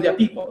over their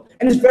people.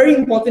 And it's very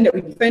important that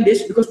we defend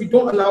this because we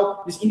don't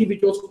allow these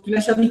individuals to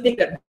necessarily take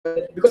that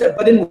burden, because that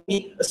burden will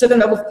need a certain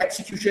level of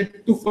execution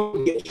to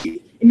fully get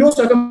achieved. In those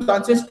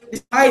circumstances,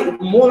 it's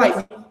more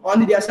likely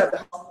on the other side of the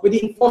house where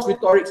they enforce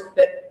rhetorics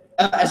that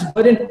as a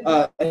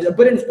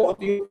burden is brought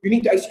to you, you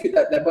need to execute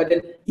that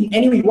burden in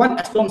any way you want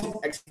as long as it's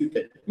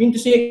executed. I mean to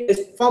say,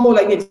 it's far more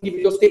likely that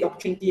individuals take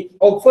opportunity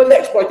or further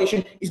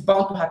exploitation is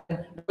bound to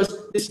happen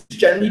because this is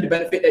generally the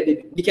benefit that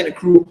they can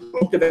accrue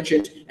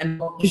interventions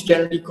and just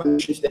generally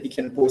conditions that they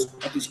can impose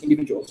on these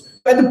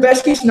individuals. But the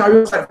best case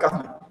scenario side of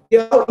government, they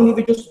allow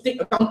individuals to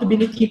take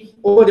accountability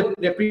over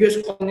their previous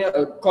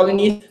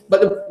colonies,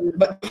 but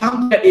the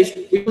harm that is,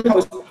 we know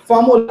is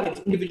far more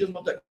likely individuals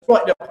want to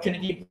exploit the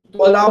opportunity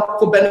to allow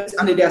for benefits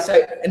under their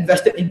side and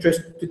vested interest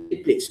to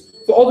take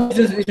place. For all the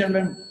reasons, ladies and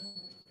gentlemen,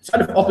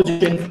 side of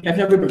opposition have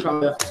never been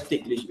proud to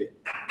take this debate.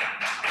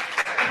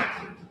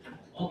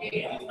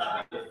 Okay, I'll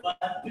start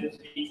with the first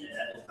speech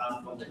that has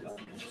come from the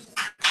government.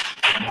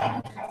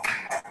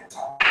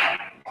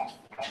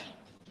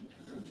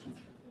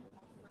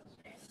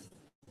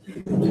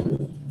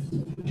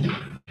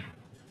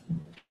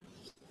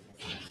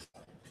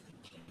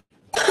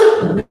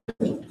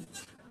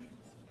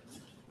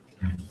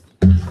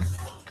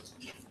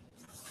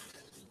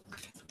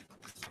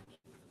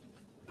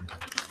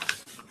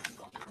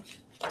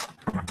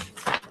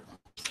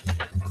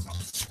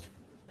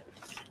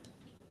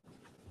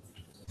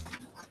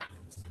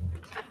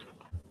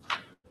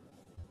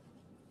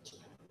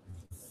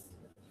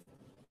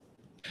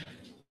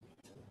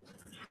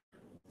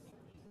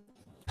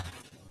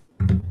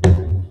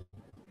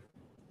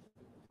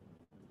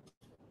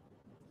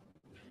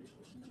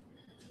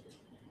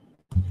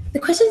 The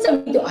questions that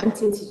we need to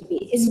answer in this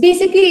debate is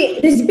basically,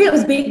 this debate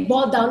was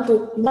boiled down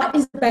to what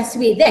is the best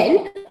way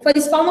then for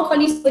these former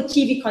colonies to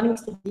achieve economic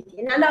stability.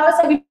 And now as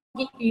I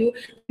give to you,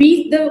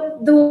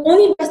 the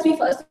only best way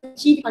for us to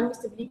achieve economic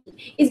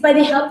stability is by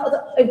the help of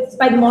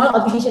by the moral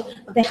obligation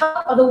of the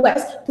help of the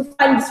West to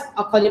fund these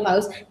colonial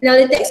powers. Now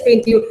let me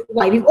explain to you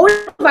why. We've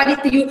already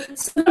provided to you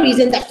some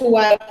reasons as to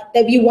why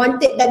that we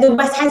wanted, that the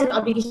West has an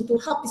obligation to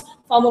help these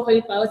former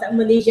colonial powers like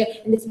Malaysia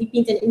and the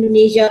Philippines and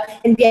Indonesia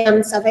and Vietnam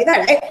and stuff like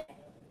that, right?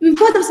 We've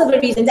thought of several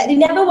reasons that they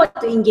never want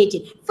to engage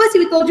in. First,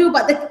 we told you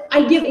about the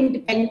idea of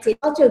independence,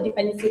 cultural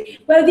dependency,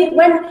 where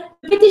when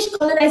the British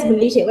colonized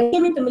Malaysia, when they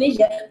came into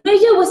Malaysia,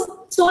 Malaysia was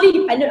solely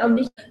dependent on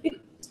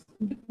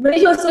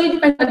Malaysia was solely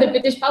dependent on the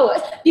British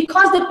powers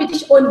because the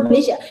British owned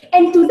Malaysia.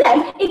 And to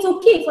them, it's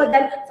okay for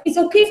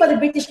the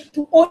British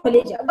to own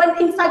Malaysia.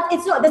 But in fact,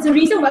 it's not. There's a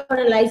reason why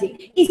colonizing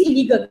is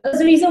illegal.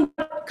 There's a reason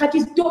why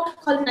countries don't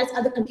colonize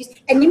other countries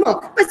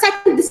anymore. But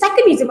the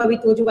second reason why we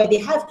told you why they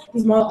have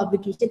this moral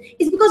obligation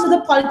is because of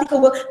the political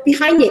work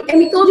behind it. And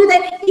we told you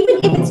that even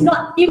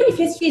if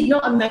history is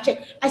not a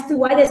metric as to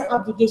why there's an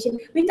obligation,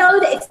 we tell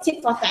you that it's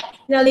tit for tat.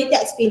 And I'll later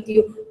explain to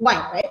you why,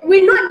 right?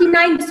 We're not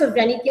denying the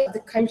sovereignty of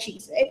the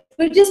countries, right?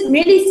 We're just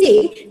merely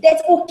saying that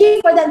it's okay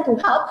for them to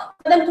help,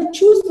 for them to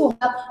choose to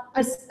help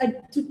us,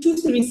 to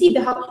choose to receive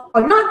the help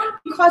or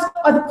not, because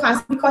of the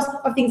past, because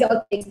of things that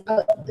I'll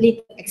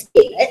later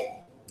explain,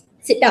 right?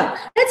 Sit down.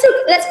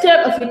 Let's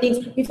clear up a few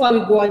things before we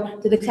go on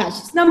to the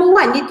clashes. Number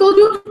one, they told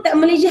you that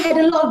Malaysia had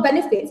a lot of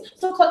benefits.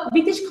 So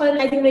British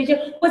colonizing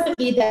Malaysia wasn't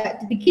really there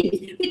to begin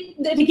with.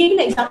 They gave an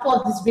example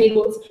of these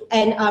railroads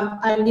and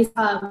this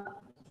all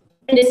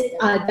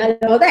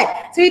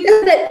that. So we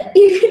tell that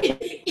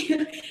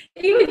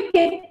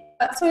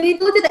so they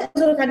told you that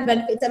those kind of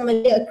benefits that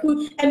Malaysia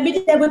accrued, and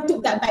British never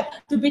took that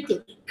back to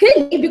Britain.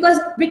 Clearly, because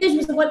British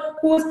was the one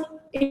who was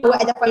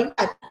at that point in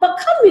time. But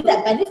come with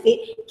that benefit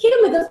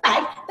came with the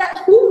fact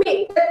that came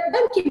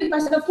the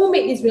question of who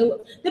made these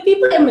railroads. The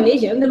people in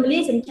Malaysia, the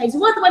Malays and Chinese,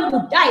 were the one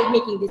who died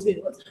making these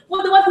railroads,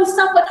 were the one who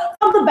suffered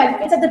from the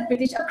benefits that the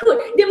British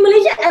accrued. Did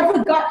Malaysia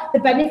ever got the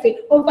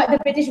benefit of what the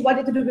British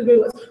wanted to do with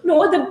railroads?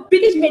 No, the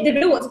British made the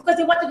railroads because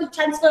they wanted to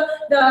transfer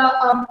the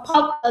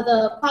palm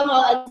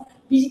oil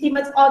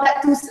and all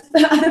that to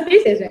other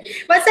places, right?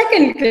 But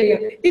second,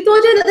 clearly, they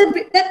told you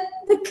that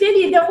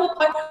clearly the whole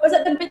point was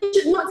that the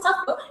British should not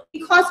suffer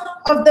because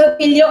of the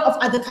failure of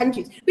other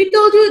countries. We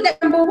told you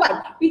that number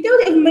one, we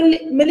told you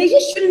that Malaysia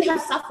shouldn't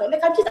have suffered. The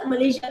countries like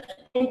Malaysia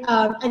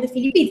and the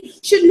Philippines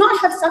should not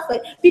have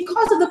suffered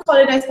because of the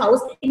colonized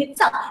powers in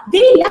itself.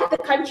 They left the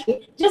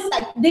country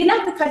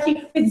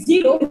with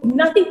zero, with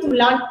nothing to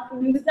learn,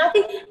 with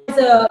nothing as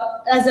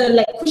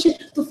a cushion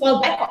to fall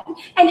back on,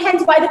 and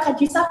hence why the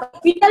country suffered.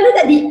 We tell you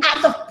that the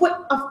act of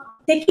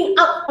taking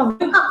out of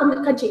them out from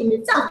the country in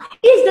itself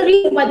is the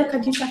reason why the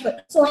country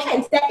suffered. So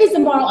hence, there is a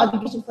moral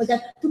obligation for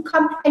them to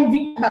come and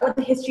read about what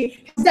the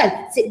history has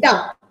done. Sit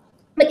down.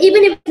 But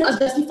even if it's not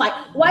justified,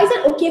 why is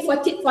it okay for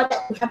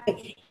that to happen?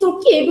 It's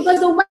okay because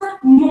the West,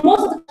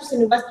 most of the countries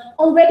in the West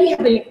already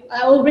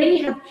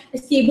have a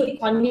stable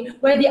economy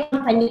where they are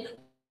funded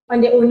on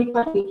their own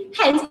economy.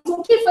 Hence, it's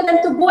okay for them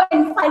to go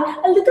and find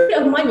a little bit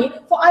of money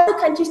for other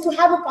countries to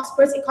have a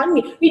prosperous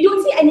economy. We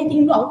don't see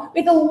anything wrong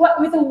with a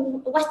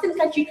Western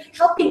country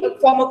helping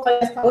former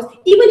colonized powers,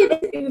 even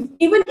if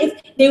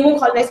they were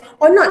colonized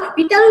or not.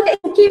 We tell you that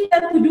it's okay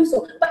for them to do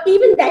so. But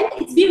even then,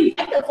 it's being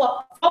better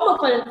for former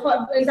colonized,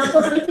 for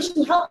example, British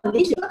to help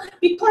Malaysia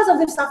because of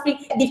the suffering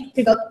that they've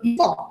felt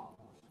before.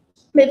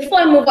 But before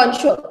I move on,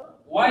 sure.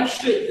 Why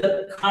should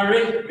the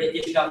current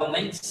British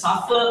government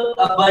suffer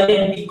a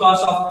burden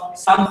because of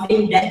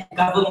something that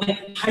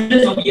government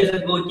hundreds of years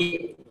ago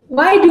did?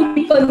 Why do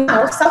people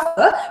now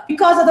suffer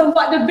because of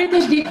what the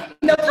British did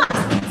in the past?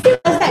 Simple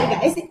as that,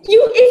 guys.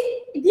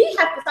 If they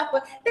have to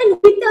suffer, then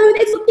we tell you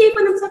that it's okay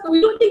for them to suffer.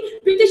 We don't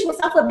think British will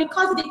suffer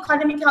because of the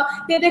economic help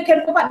that they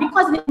can provide,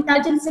 because of the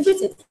intelligence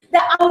services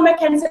that our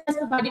mechanism has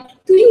provided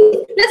to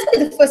you. Let's look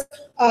at the first,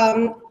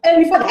 and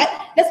before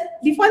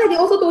that, they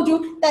also told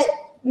you that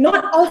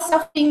not all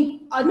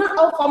suffering, not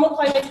all former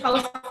colonized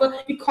powers suffer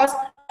because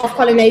of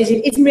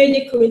colonization. It's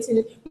merely a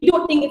coincidence. We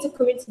don't think it's a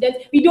coincidence.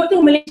 We don't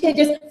think Malaysia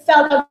just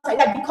fell down like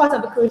that because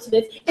of a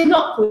coincidence. It's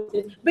not a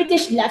coincidence.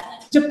 British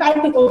left,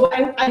 Japan took over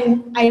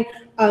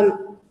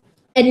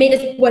and made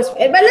us worse.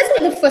 But let's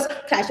look at the first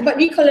clash about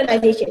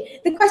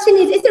recolonization. The question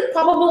is it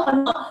probable or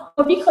not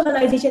for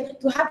recolonization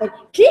to happen?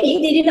 Clearly,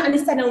 they didn't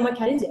understand our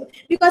mechanism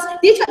because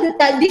they tried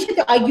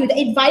to argue that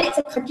it violates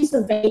a country's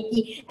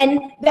sovereignty, and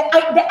the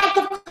act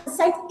of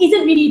consent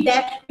isn't really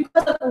there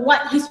because of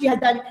what history has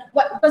done,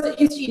 because of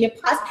history in the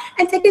past.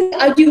 And second, they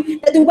argue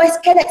that the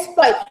West can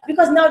exploit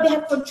because now they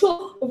have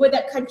control over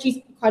that country's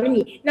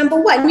economy.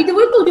 Number one, we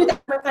told you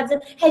that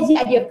mechanism has the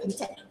idea of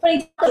consent. For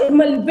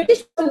example, if the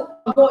British go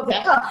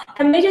there,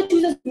 and Malaysia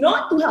chooses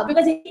not to help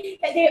because they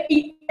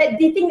think that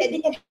they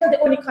can help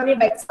their own economy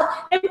by itself,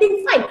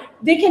 everything's fine.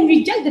 They can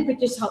reject the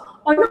British help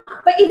or not.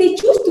 But if they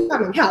choose to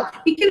come and help,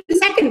 we came to the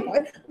second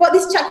point about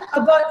this chat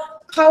about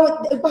how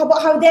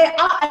there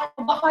are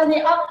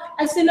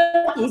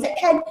externalities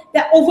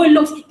that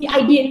overlooks the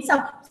idea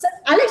itself. So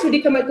Alex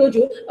Rudikama told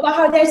you about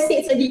how there are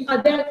states and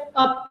there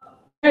are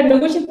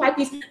negotiation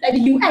parties like the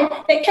UN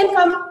that can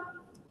come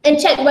and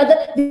check whether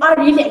they are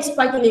really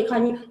exploiting the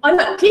economy or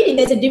not. Clearly,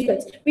 there's a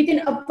difference between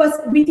a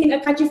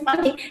country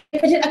funding and a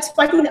country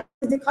exploiting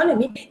the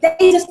economy. There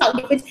is a stark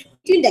difference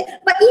between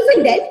that. But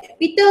even then,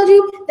 we told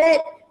you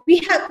that we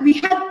have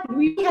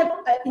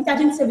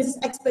intelligence services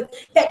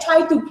experts that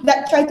try to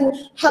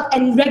help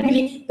and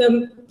regulate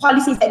the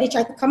policies that they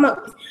try to come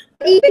up with.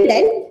 But even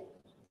then,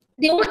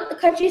 they want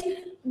countries to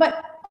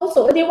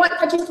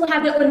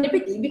have their own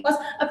liberty, because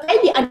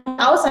apparently on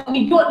our side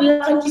we don't allow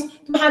countries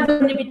to have their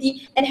own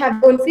liberty and have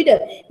their own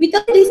freedom. We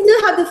thought they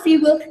still have the free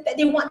will that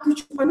they want to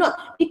choose or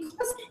not,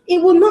 because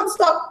it will not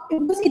stop,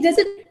 because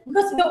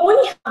the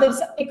only help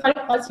the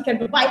economic policy can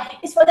provide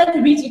is for them to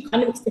reach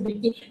economic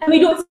stability, and we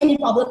don't see any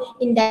problem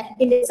in that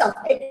in itself.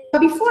 But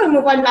before I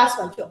move on, last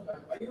one, Joe.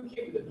 Are you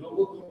okay with the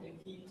global community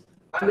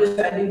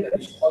understanding that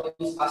these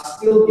colonies are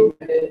still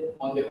dependent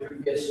on their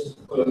previous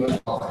colonial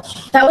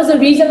powers? That was the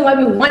reason why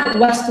we want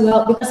West to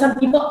help, because some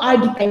people are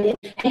dependent,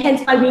 and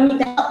hence why we need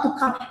the help to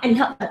come and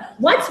help them.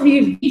 Once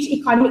we reach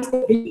economic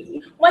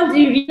stability, once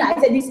we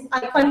realize that these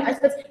economic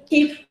experts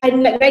came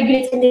and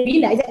regulates, and they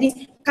realize that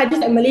these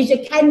countries like Malaysia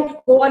can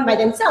go on by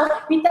themselves,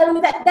 we tell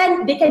them that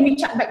then they can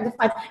reach out back the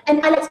funds.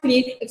 And Alex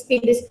really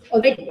explained this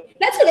already.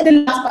 Let's look at the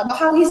last part about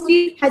how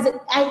history has a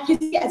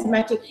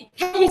metric.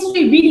 Can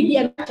history really be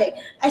a metric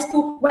as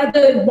to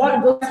whether the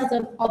world has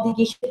an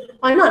obligation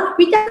or not?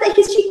 We tell that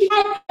history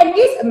can and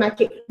is a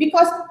metric,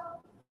 because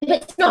if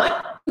it's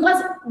not,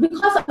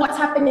 because of what's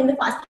happened in the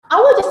past,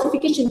 our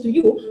justification to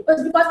you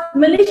was because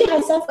Malaysia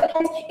has suffered,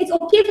 hence it's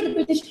okay for the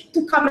British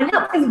to come and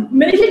help. If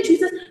Malaysia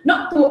chooses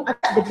not to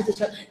attack the British,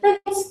 then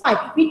it's fine.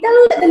 We tell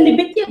you that the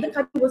liberty of the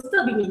country will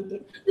still be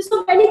maintained. The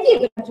sovereignty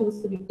of the country will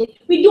still be maintained.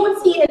 We don't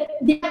see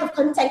the act of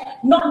consent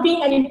not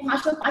being an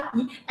impartial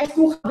party as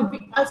to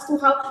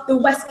how the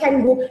West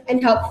can go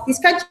and help this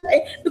country,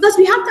 right? Because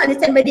we have to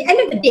understand, by the end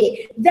of the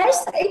day, their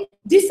side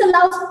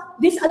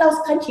allows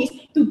countries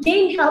to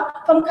gain help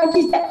from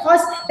countries that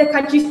cause the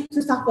countries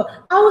to suffer.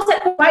 Our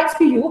side provides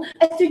for you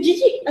a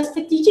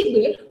strategic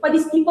way for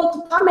these people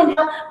to come and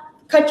help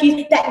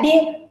countries that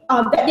they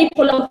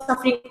prolong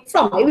suffering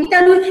from. We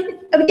tell you,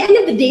 at the end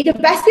of the day, the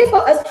best way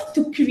for us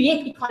to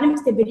create economic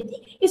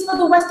stability is for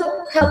the West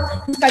to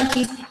help these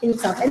countries in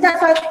itself, and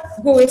that's why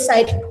go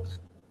inside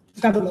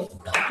government.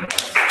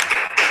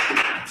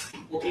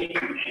 Okay,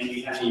 and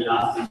we have the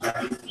last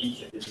interactive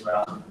speech at this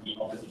round, the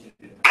opposition.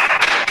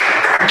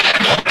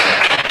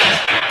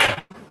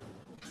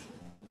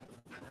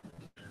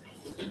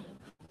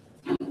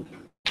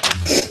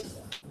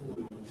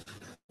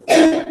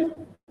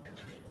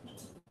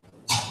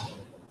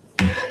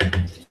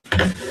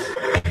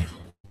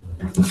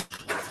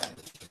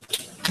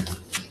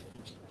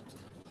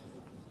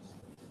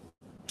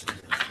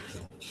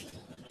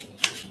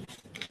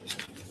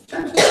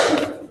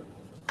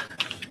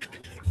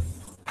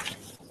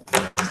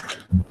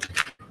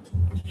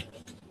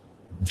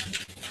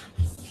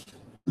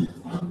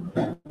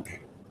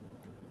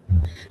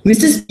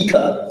 Mr.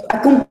 Speaker, I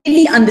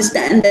completely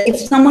understand that if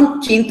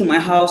someone came to my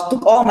house,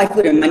 took all my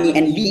food and money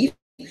and leave,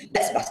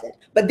 that's busted.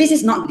 But this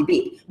is not the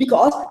debate,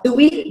 because the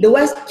way the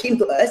West came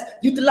to us,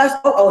 utilized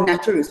all our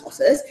natural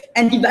resources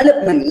and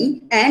developed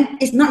money,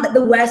 and it's not that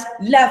the West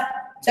left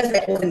just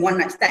like it was in one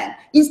night stand.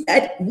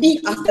 Instead, we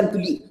asked them to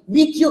leave.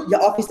 We killed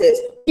their officers,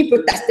 we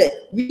protested,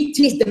 we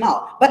chased them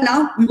out, but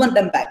now we want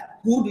them back.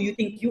 Who do you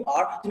think you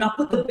are to now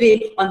put the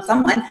blame on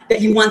someone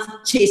that you once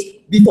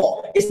chased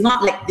before? It's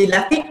not like they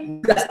left it,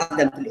 you guys asked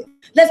them to leave.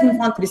 Let's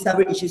move on to the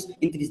several issues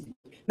into this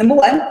debate. Number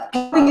one,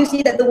 how do you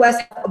see that the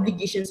West have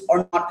obligations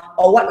or not,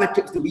 or what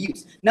metrics do we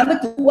use? Number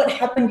two, what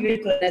happened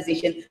during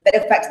colonization that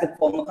affects the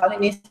former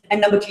colonies?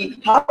 And number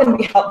three, how can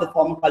we help the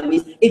former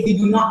colonies if we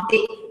do not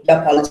take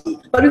their policy?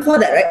 But before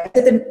that, right,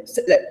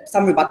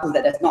 some rebuttals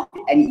that there's not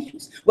any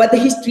issues. Whether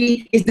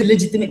history is the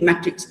legitimate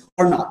metrics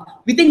or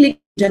not. We think, ladies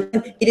and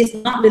gentlemen, it is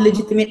not the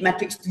legitimate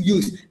metrics to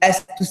use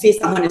as to say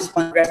someone is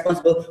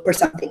responsible for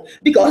something.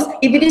 Because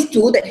if it is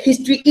true that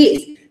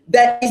history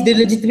that is the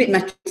legitimate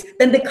metrics,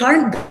 then the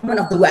current government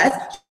of the West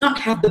should not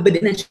have the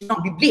burden and should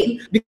not be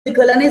blamed, because the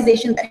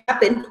colonization that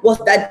happened was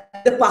that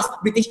the past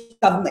British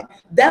government.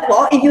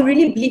 Therefore, if you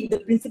really believe the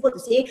principle to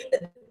say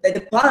that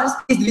the past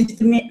is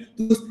legitimate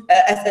to,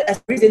 as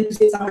a reason to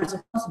say someone is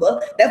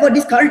responsible, therefore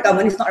this current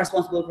government is not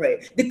responsible for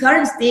it. The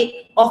current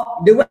state of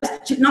the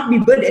West should not be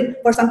burdened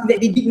for something that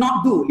they did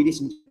not do, ladies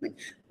and gentlemen.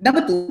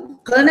 Number two,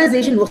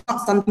 colonization was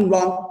not something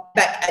wrong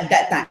back at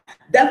that time.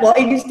 Therefore,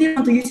 if you still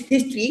want to use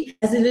history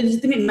as a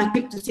legitimate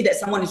metric to say that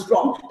someone is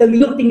wrong, then we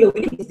don't think you're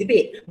winning this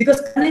debate.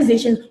 Because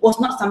colonization was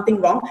not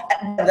something wrong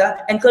at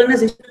that, and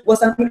colonization was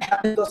something that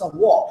happened because of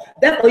war.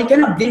 Therefore, you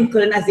cannot blame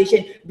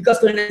colonization because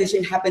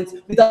colonization happens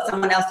without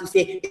someone else to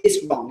say it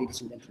is wrong, ladies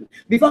and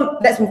gentlemen.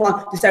 Let's move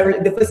on to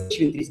the first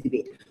issue in this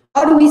debate.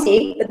 How do we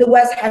say that the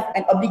West have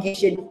an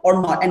obligation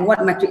or not, and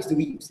what metrics do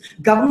we use?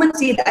 Governments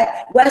say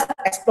that West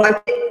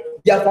exploited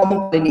their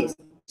former colonies.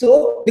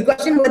 So the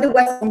question whether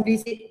West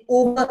complicit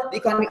over the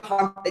economic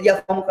harm that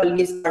their former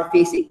colonies are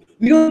facing.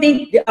 We don't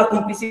think they are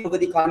complicit over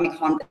the economic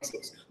harm that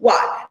exists.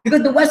 Why?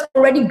 Because the West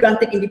already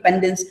granted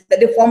independence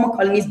that the former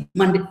colonies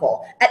demanded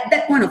for. At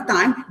that point of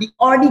time, they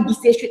already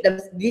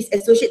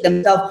disassociate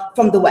themselves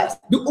from the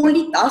West. The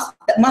only task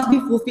that must be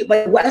fulfilled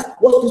by the West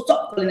was to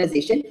stop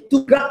colonization,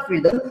 to grant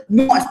freedom,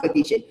 no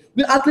exploitation.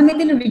 We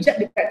ultimately reject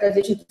the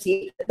characterization to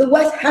say that the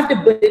West have the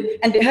burden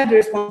and they have the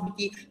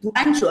responsibility to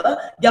ensure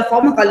their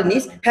former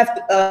colonies have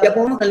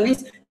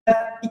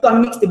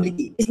economic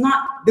stability. It's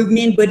not the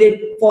main burden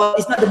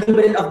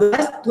of the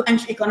West to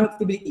ensure economic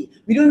stability.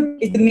 We don't.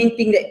 It's the main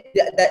thing that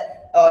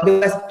the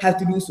West have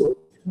to do so.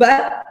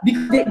 But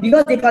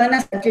because they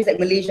colonize countries like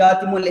Malaysia,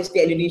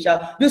 Timor-Leste,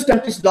 Indonesia, those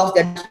countries lost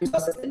their natural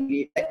resources,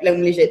 like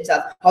Malaysia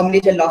itself. How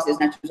Malaysia lost its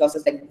natural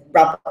resources, like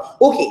Brava.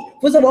 Okay,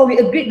 first of all, we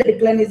agreed that the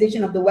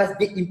colonization of the West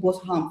did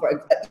impose harm,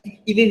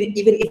 even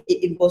if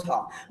it imposed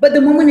harm. But the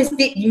moment a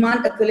state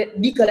demand a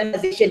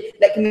decolonization,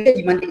 like Malaysia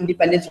demanded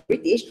independence from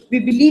British,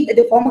 we believe that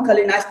the former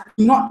colonized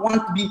do not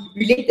want to be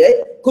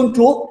related,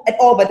 controlled at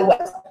all by the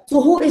West. So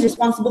who is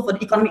responsible for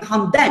the economic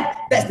harm then?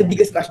 That's the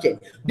biggest question.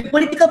 The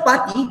political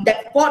party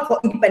that fought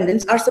for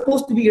independence are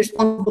supposed to be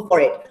responsible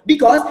for it,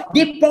 because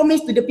they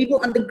promised to the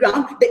people on the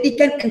ground that they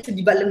can ensure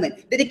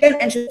development, that they can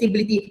ensure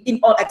stability in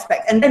all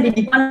aspects, and then they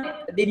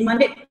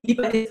demanded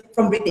independence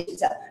from British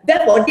itself.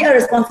 Therefore, they are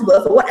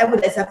responsible for whatever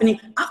that's happening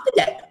after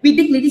that. We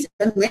think, ladies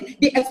and gentlemen,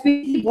 they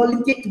explicitly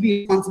volunteered to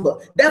be responsible.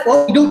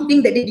 Therefore, we don't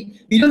think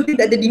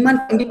that the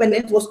demand for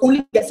independence was only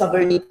to get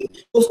sovereignty.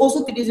 It was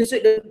also to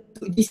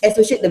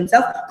disassociate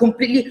themselves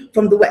completely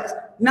from the West.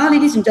 Now,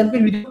 ladies and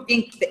gentlemen, we don't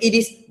think that it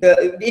is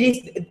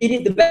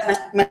the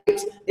best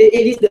metrics.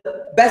 It is the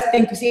best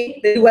thing to say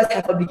that the West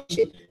have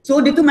obligation.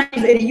 So the two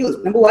metrics that they use: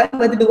 number one,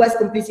 whether the West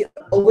complicit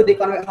over the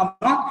economic harm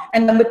or not,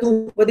 and number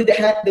two, whether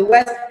the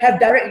West have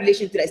direct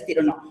relation to that state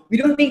or not. We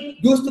don't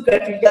think those two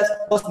criteria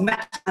was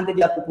matched under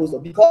their proposal,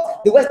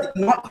 because the West did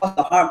not cause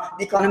the harm,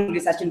 the economic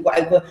recession,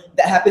 whatever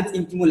that happens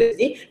in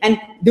Timor-Leste, and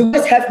the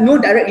West have no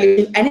direct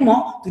relation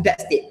anymore to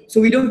that state.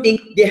 So we don't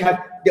think they have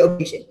the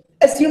obligation.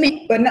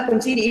 Assuming but not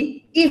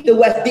conceding, if the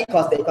West did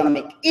cause the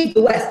economic, if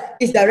the West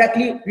is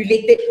directly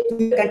related to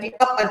the country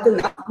up until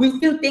now, we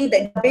still think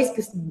that the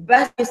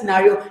best case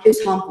scenario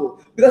is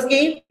harmful. Because if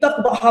we talk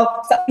about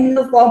how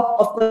some form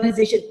of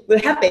colonization will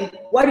happen,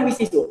 why do we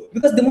say so?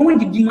 Because the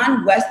moment you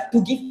demand West to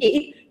give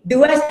aid, the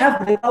West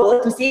have the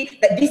power to say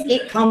that this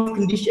aid comes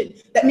condition.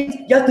 That means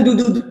you have to do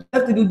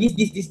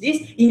this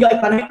in your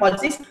economic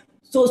policies.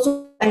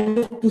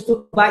 And to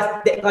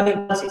supervise the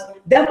economic policies.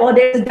 Therefore,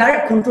 there is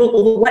direct control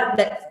over what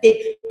that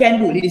state can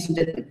do, ladies and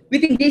gentlemen. We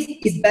think this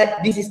is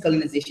bad, this is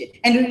colonization.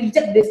 And we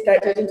reject this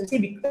characterization to say,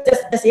 because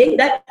just saying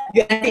that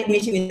your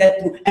anti-nation is there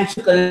to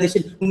ensure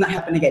colonization will not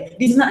happen again.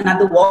 This is not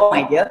another war,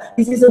 my dear.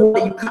 This is a war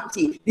that you can't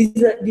see. This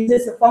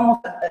is a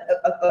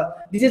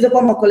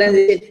form of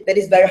colonization that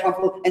is very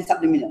harmful and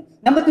subliminal.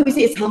 Number two, we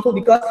say it's harmful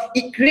because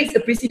it creates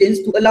a precedence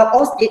to allow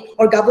all state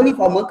or governing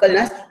former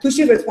colonized to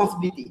shift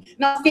responsibility.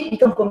 Now, state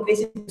become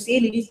complacent to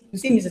say,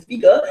 Mr.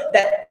 Speaker,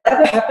 that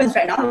whatever happens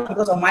right now is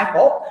because of my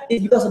fault,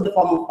 is because of the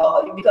form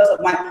of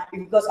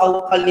because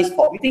our colonies'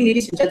 fault. We think,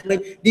 ladies and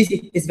gentlemen, this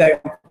is very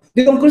harmful.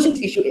 The conclusion to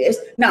the issue is,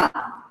 now,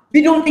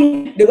 we don't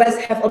think the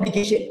West have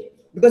obligation.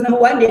 Because number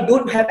one, they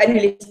don't have any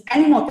relations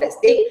anymore to that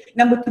state.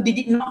 Number two, they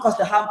did not cause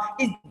the harm.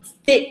 It's the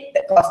state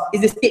that caused,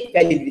 is the state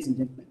failure, ladies and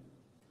gentlemen.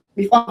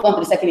 Before we go on to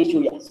the second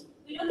issue, yes.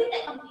 We don't think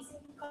that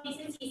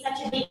complacency is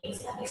such a big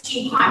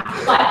extreme harm.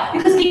 Why?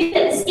 Because we think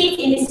that the state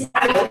in this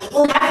scenario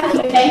will have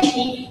to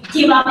eventually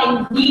give up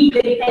and leave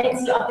the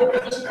dependency of the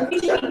British. And we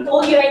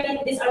told you already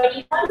this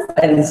already once.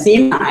 But at the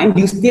same time,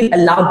 you still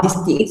allow the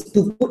states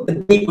to put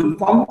the blame on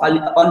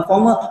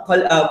former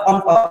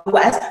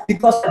West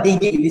because they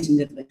did, ladies and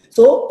gentlemen.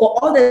 So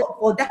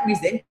for that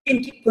reason, you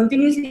can keep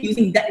continuously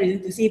using that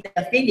reason to say that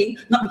they're failing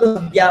not because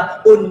of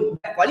their own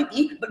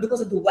quality, but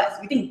because of the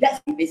West. We think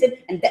that's complacent,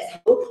 and that's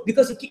how,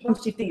 because you keep on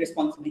shifting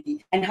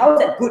responsibility. And how is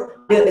that good?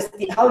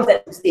 How is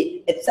that the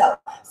state itself?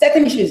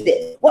 Second issue is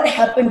this: what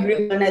happened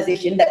during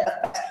colonization that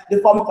affects the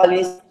former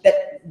colonies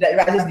that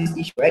raises this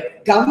issue,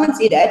 right? Governments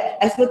say that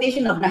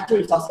exploitation of natural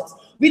resources.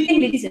 We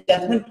think, ladies and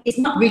gentlemen, it's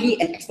not really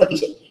an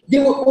exploitation. They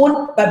were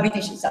owned by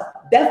British itself.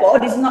 Therefore,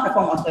 this is not a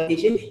form of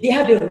exploitation. They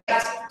have the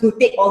rights to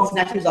take all these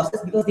natural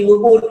resources because they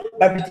were owned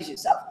by British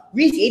itself.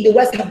 We say the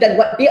West have done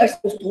what they are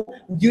supposed to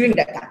during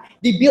that time.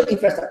 They built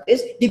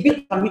infrastructures, they built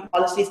economic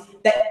policies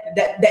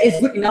that is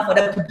good enough for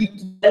them to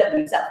develop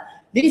themselves.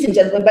 Ladies and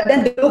gentlemen, but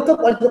then the local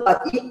political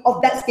party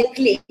of that state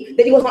claimed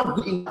that it was not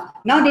good enough.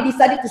 Now they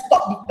decided to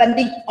stop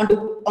depending on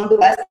the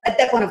West at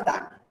that point of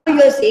time. Now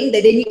you are saying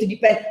that they need to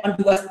depend on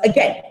the West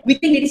again. We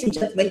think, ladies and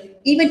gentlemen,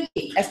 even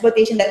if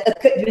exploitation that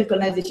occurred during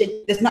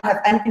colonization does not have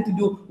anything to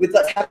do with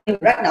what's happening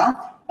right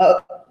now,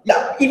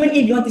 even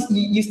if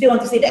you still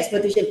want to say that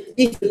exploitation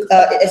is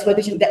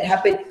exploitation that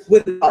happened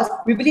with us,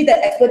 we believe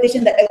that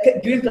exploitation that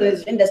occurred during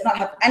colonization does not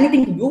have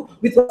anything to do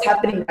with what's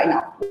happening right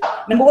now.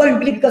 Number one, we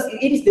believe because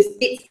it is the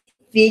state's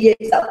failure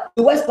itself.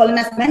 The West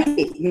colonized many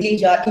states: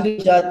 Malaysia,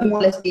 Indonesia,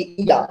 Timor-Leste,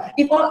 India.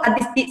 If all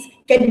other states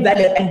can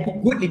develop and do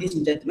good, ladies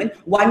and gentlemen,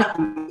 why not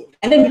do it?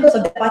 And then because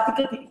of that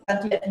particular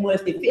country that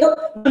Timor-Leste failed,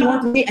 we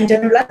want to say and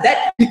generalize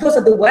that because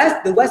of the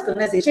West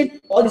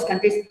colonization, all these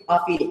countries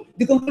are failing.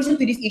 The conclusion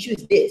to this issue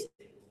is this: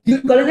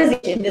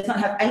 colonization does not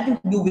have anything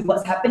to do with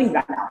what's happening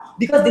right now,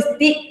 because the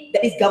state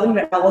that is governing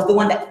right now was the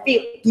one that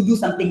failed to do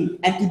something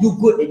and to do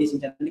good, ladies and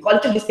gentlemen. The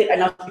quality of the state right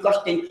now should be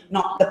questioning,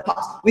 not the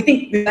past. We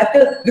think we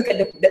better look at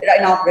the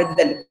right now rather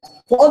than the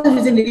past. For all those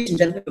reasons, ladies and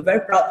gentlemen, we're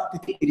very proud to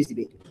take this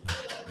debate.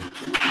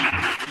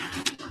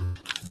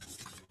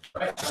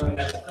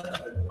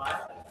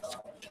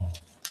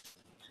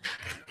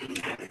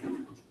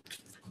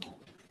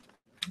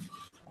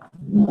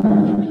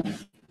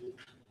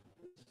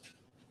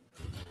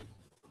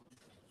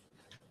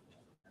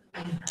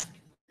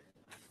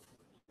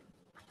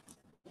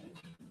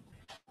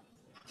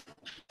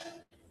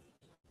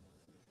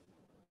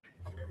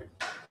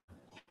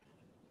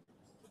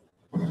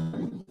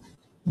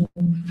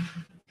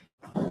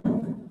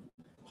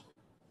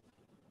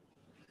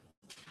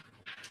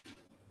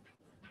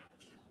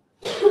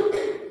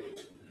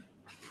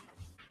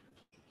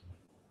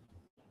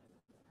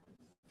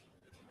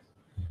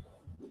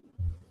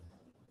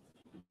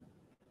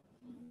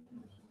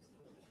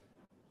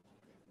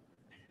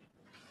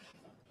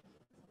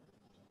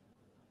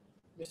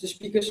 Mr.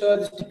 Speaker, sir,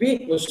 this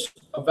debate was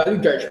a value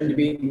judgment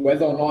debate on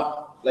whether or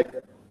not, like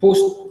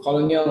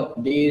post-colonial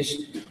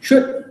days,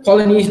 should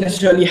colonies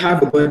necessarily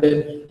have a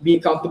burden, be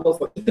accountable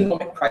for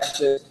economic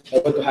crises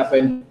that were to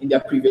happen in their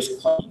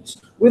previous colonies.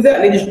 With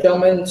that, ladies and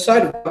gentlemen, the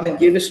side of government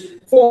gave us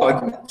 4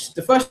 arguments.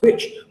 The first of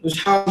which was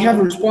how we have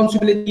a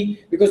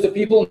responsibility because the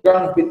people on the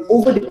ground have been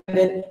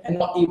over-dependent and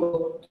not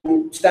able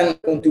to stand on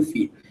their own 2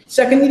 feet.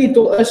 Secondly, they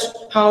told us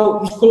how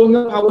these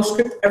colonial powers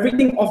stripped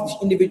everything off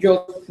these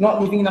individuals, not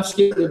leaving enough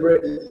skilled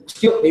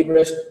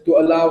laborers to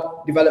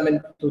allow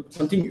development to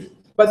continue.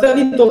 But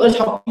thirdly, they told us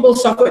how people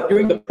suffered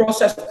during the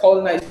process of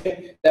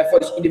colonization,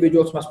 therefore these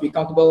individuals must be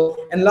accountable.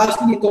 And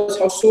lastly, they told us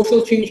how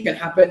social change can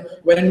happen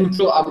when a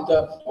neutral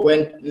arbiter or when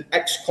an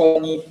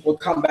ex-colony will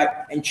come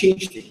back and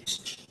change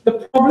things.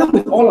 The problem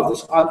with all of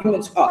these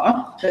arguments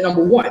are that,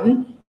 number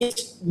one,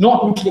 it's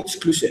not mutually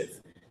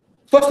exclusive.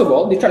 First of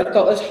all, they try to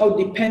tell us how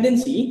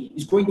dependency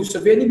is going to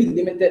severely be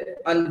limited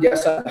on their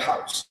side of the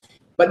house.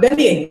 But then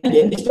they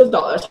still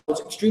tell us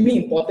it's extremely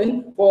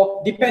important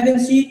for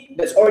dependency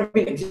that's already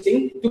been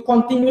existing to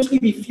continuously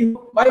be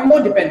fueled by more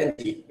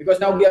dependency,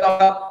 because now we are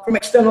help from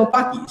external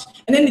parties.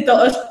 And then they tell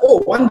us,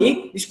 oh, one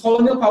day these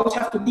colonial powers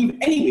have to leave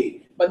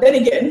anyway. But then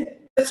again,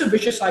 that's a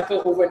vicious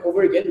cycle over and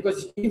over again,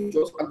 because these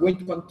individuals are going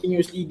to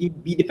continuously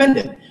be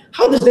dependent.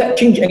 How does that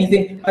change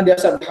anything on their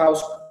side of the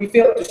house? We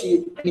fail to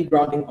see any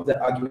grounding of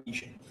that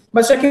argumentation.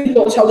 But secondly,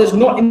 told us how there's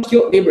not enough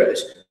skilled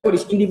laborers, so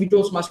these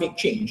individuals must make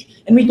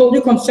change. And we told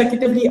you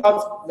consecutively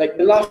of like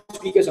the last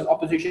speakers on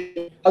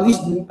opposition, how these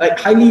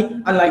highly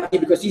unlikely,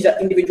 because these are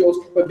individuals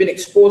who have been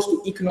exposed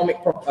to economic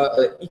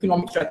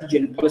strategy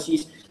and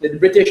policies that the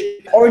British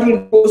already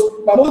imposed.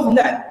 But more than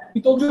that,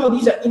 we told you how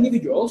these are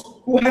individuals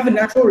who have a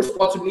natural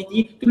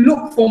responsibility to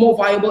look for more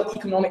viable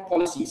economic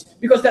policies,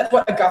 because that's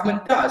what a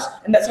government does,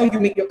 and that's how you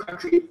make your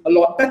country a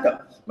lot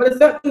better. But the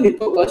third thing they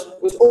told us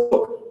was, oh,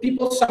 look,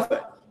 people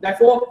suffer.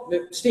 Therefore,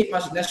 the state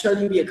must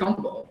necessarily be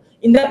accountable.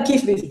 In that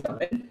case, ladies and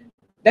gentlemen,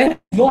 then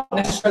it's not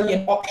necessarily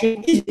an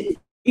option, is it?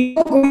 If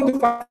you're going to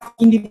find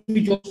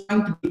individuals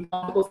trying to be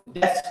accountable for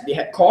deaths they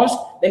had caused,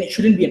 then it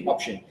shouldn't be an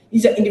option.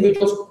 These are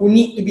individuals who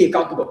need to be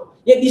accountable.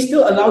 Yet they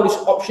still allow this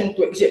option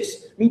to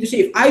exist. I mean to say,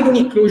 if I don't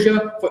need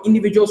closure for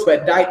individuals who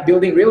have died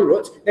building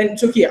railroads, then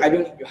it's okay, I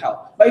don't need your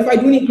help. But if I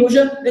do need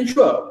closure, then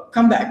sure,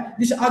 come back.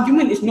 This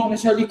argument is not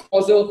necessarily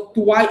causal to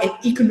why an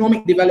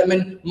economic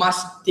development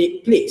must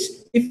take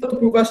place. They fail to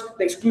prove us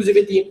the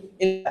exclusivity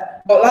in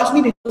that. But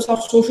lastly, they tell us how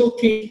social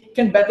change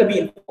can better be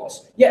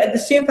enforced. Yet at the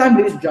same time,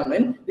 ladies and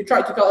gentlemen, they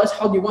try to tell us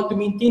how they want to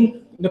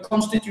maintain the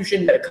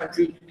constitution that a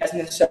country has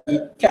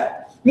necessarily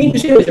kept. Meaning to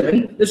say, ladies and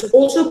gentlemen, there's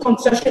also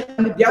concession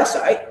on their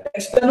side. The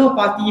external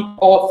party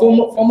or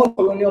former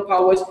colonial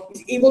powers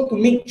is able to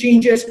make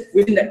changes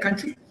within that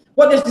country.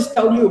 What does this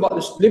tell you about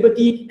the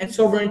liberty and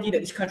sovereignty that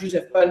these countries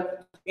have earned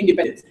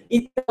independence?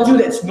 It tells you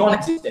that it's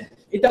non-existent.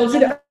 It tells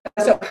you that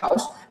the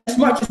House, as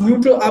much as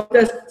neutral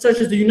actors such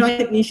as the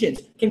United Nations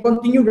can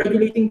continue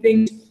regulating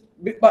things,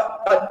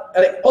 but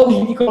all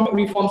these economic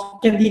reforms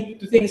can lead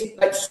to things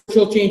like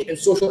social change and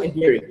social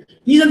engineering.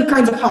 These are the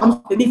kinds of harms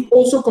that they've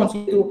also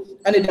considered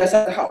under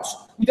the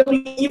House.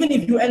 Even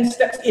if UN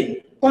steps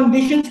in,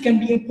 conditions can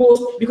be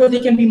imposed because they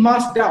can be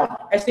masked down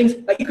as things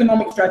like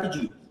economic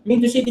strategy.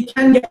 Mean to say they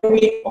can get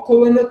away, or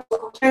colonial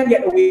can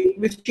get away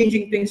with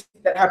changing things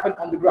that happen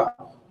on the ground.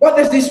 What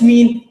does this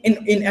mean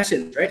in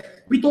essence, right?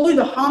 We told you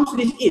the harm to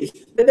this is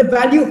that the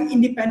value of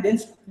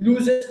independence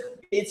loses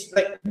its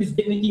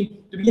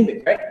dignity to begin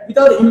with, right? We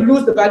thought that you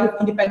lose the value of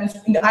independence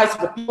in the eyes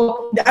of the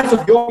people, in the eyes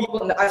of your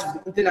people, in the eyes of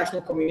the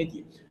international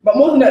community. But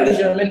more than that, ladies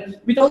and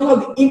gentlemen, we thought how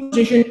the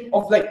imposition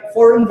of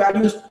foreign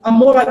values are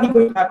more likely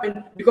going to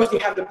happen because they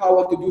have the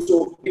power to do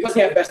so, because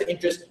they have vested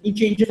interest in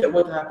changes that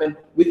want to happen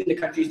within the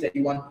countries that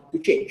they want to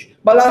change.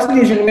 But lastly,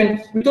 ladies and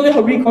gentlemen, we told you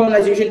how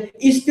recolonization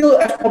is still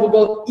as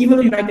probable even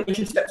though the United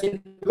Nations steps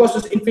in, because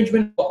this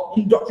infringement or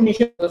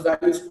indoctrination of those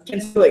values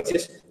can still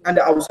exist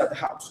under outside the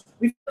House.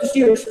 We have to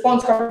see a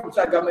response coming from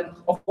outside government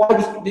of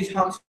why these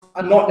harms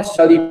are not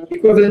necessarily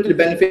equivalent to the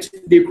benefits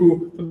they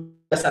accrue from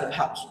the side of the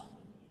House.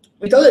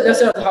 We tell that the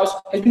side of the House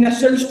has been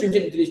necessarily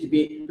stringent into this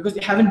debate because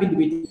they haven't been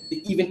debating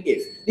the even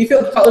if. They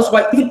fail to tell us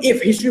why even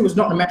if history was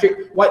not a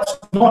metric, why it's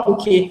not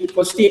okay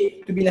for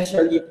state to be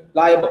necessarily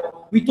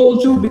liable. We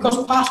told you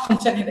because past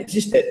consent had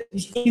existed,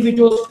 these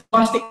individuals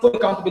must take full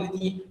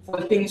accountability for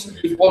the things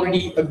they've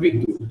already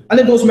agreed to.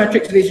 Under those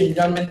metrics, ladies and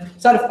gentlemen,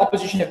 side of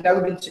opposition have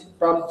never been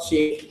proud to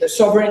say that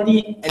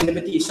sovereignty and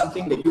liberty is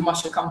something that you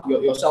must succumb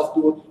to yourself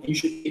to and you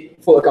should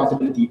take full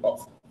accountability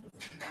of.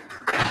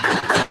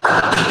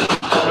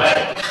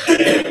 Alright,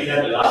 we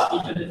have the last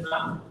speaker this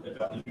round, the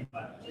government.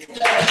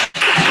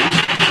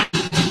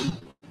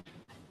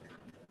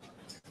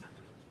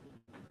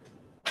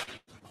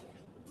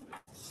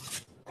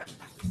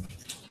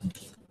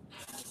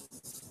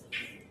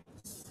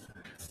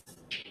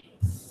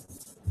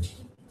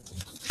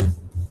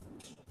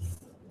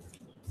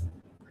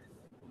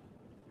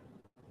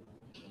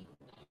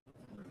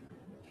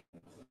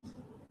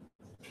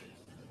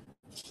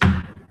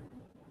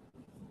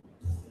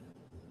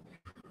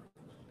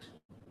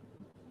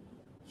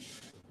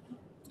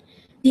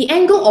 The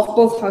angle of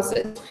both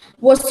houses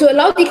was to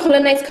allow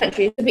decolonized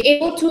countries to be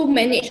able to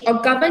manage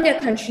or govern their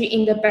country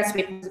in the best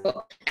way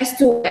possible, as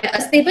to a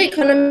stable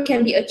economy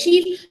can be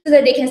achieved so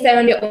that they can stand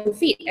on their own 2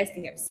 feet, as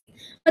they have seen.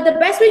 But the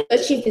best way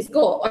to achieve this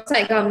goal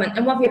outside government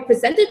and what we have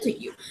presented to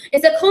you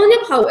is that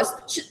colonial powers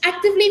should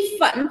actively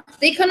fund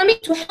the economy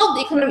to help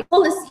the economic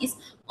policies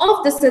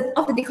of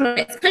the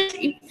decolonized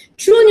country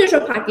through a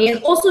neutral party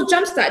and also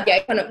jumpstart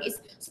their economies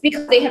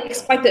because they have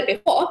exploited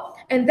before,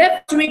 and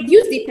therefore to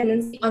reduce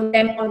dependency on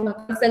them on a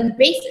constant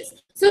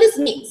basis. So this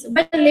means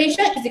when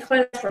Malaysia is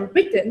decolonized from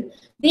Britain,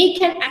 they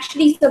can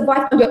actually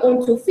survive on their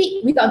own 2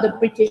 feet without the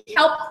British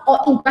help or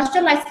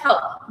industrialized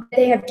help that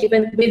they have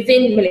given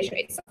within Malaysia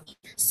itself.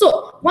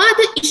 So what are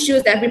the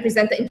issues that have been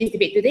presented in this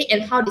debate today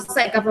and how the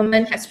side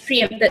government has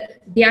preempted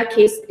their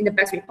case in the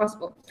best way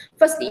possible?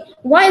 Firstly,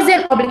 why is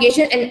there an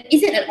obligation, and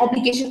is it an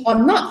obligation or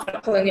not for the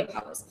colonial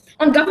powers?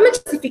 On government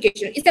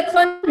justification, is that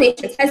colonial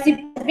nations has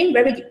been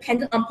very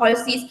dependent on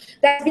policies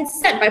that have been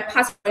set by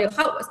past colonial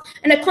powers,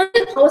 and the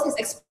colonial powers has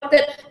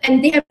exploited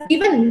and they have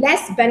given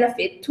less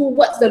benefit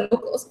towards the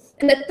locals.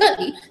 And then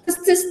thirdly, the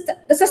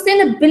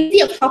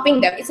sustainability of helping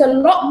them is a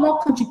lot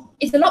more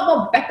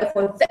better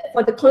for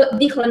the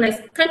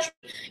decolonized country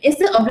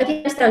instead of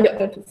letting them stand on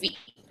their own 2 feet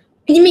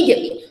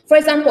immediately. For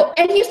example,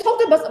 and he's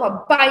talked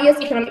about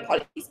biased economic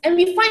policies, and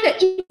we find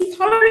that it is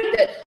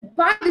tolerated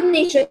by the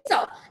nation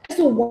itself. As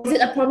to why is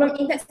it a problem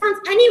in that stance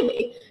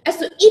anyway? As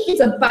to if it's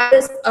a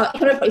biased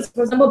economic policy,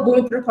 for example,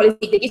 Bukit policy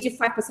that gives you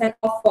 5%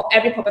 off for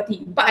every property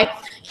you buy,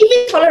 if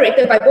it's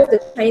tolerated by both the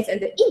Chinese and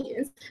the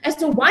Indians, as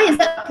to why is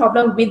that a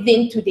problem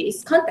within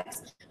today's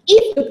context?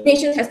 If the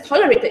nation has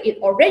tolerated it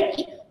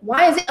already,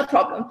 why is it a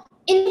problem?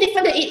 In the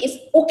fact that it is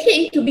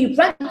okay to be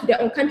run to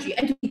their own country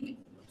and to be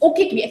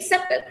okay to be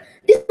accepted,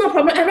 this is no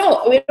problem at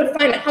all. We will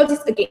find out how this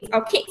is against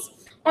our case.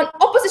 On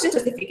opposition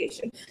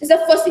justification, is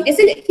that firstly, they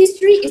say that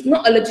history is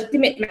not a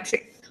legitimate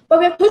metric. But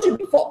we have told you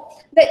before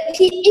that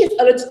it is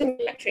a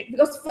legitimate metric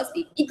because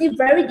firstly, it is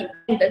very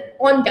dependent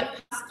on their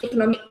past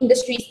economic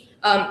industries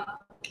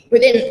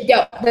within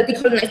the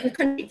decolonized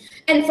country.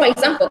 And for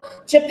example,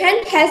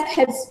 Japan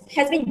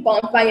has been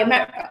bombed by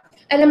America,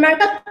 and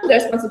America took the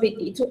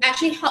responsibility to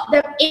actually help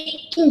them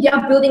in their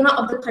building up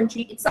of the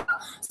country itself.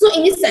 So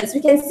in this sense,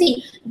 we can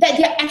see that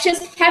their actions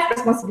have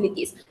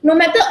responsibilities. No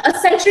matter a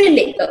century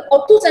later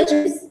or 2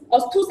 centuries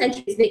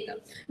later,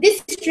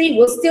 this history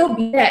will still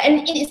be there,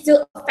 and it is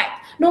still a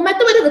fact. No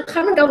matter whether the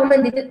current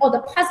government did it or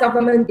the past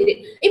government did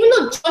it, even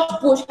though George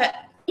Bush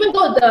even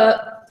though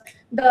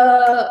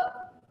the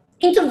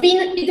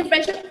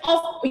intervention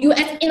of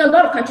US in a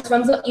lot of countries,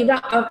 from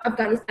Iraq,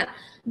 Afghanistan,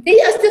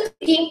 they are still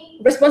taking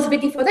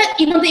responsibility for that,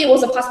 even though it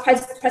was a past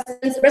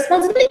president's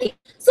responsibility.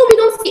 So we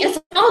don't see as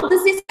how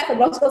does this have a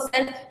logical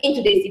sense in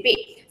today's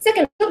debate.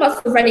 Second,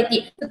 about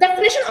sovereignty. The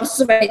definition of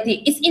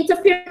sovereignty is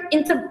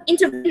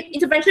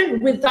intervention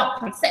without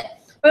consent.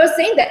 We're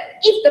saying that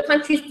if the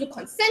countries do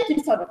consent to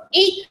this sort of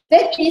aid,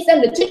 then it is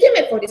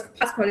legitimate for these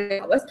past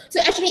colonial powers to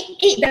actually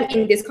aid them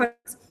in this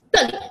context.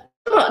 Thirdly,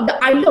 the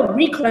idea of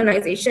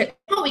recolonization,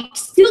 how it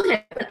still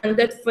can happen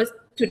under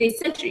today's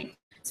century.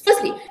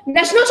 Firstly,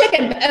 national check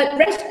and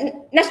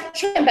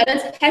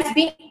balance has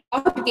been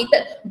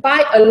obligated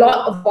by a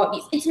lot of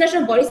bodies,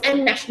 international bodies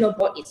and national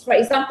bodies. For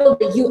example,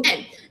 the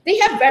UN. They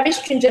have very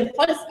stringent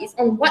policies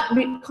on what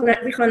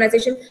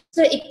recolonization,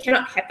 so it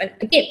cannot happen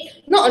again.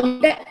 Not only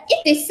that,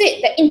 if they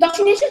say that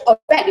indoctrination of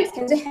values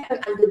can just happen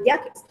under their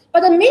case, but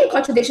the main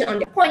contradiction on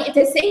their point is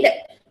they're saying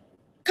that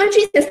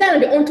countries can stand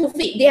on their own 2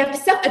 feet. They have to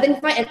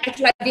self-identify and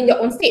actualize in their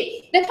own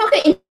state. Then how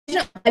can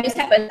indoctrination of values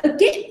happen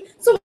again?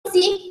 So we're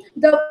seeing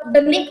the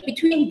link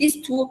between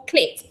these 2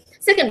 claims.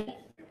 Second,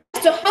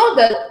 as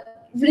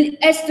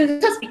to the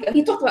third speaker,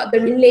 he talked about the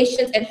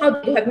relations and how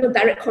they have no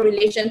direct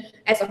correlation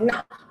as of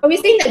now. But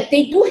we're saying that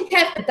they do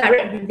have a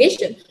direct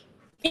relation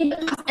in the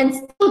past and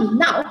still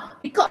now,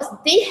 because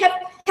they have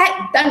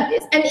done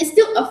this and it's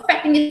still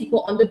affecting these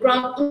people on the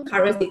ground in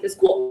current status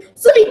quo.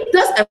 So it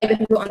does affect the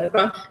people on the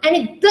ground, and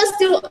it does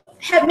still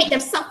make them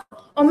suffer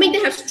or make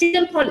them have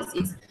stringent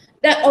policies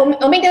that or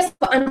make them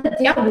suffer under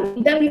their rule.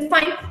 Then we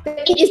find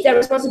that it is their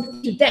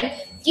responsibility to them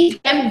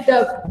give them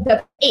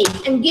the aid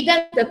and give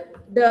them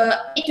the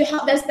aid to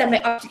help them stand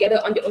back up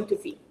together on their own 2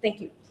 feet. Thank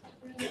you.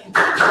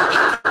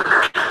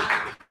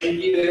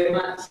 Thank you very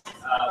much.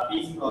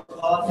 Please for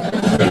applause.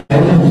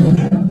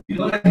 You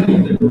don't have to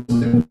leave the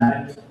room,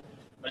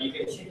 but you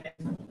can shake hands.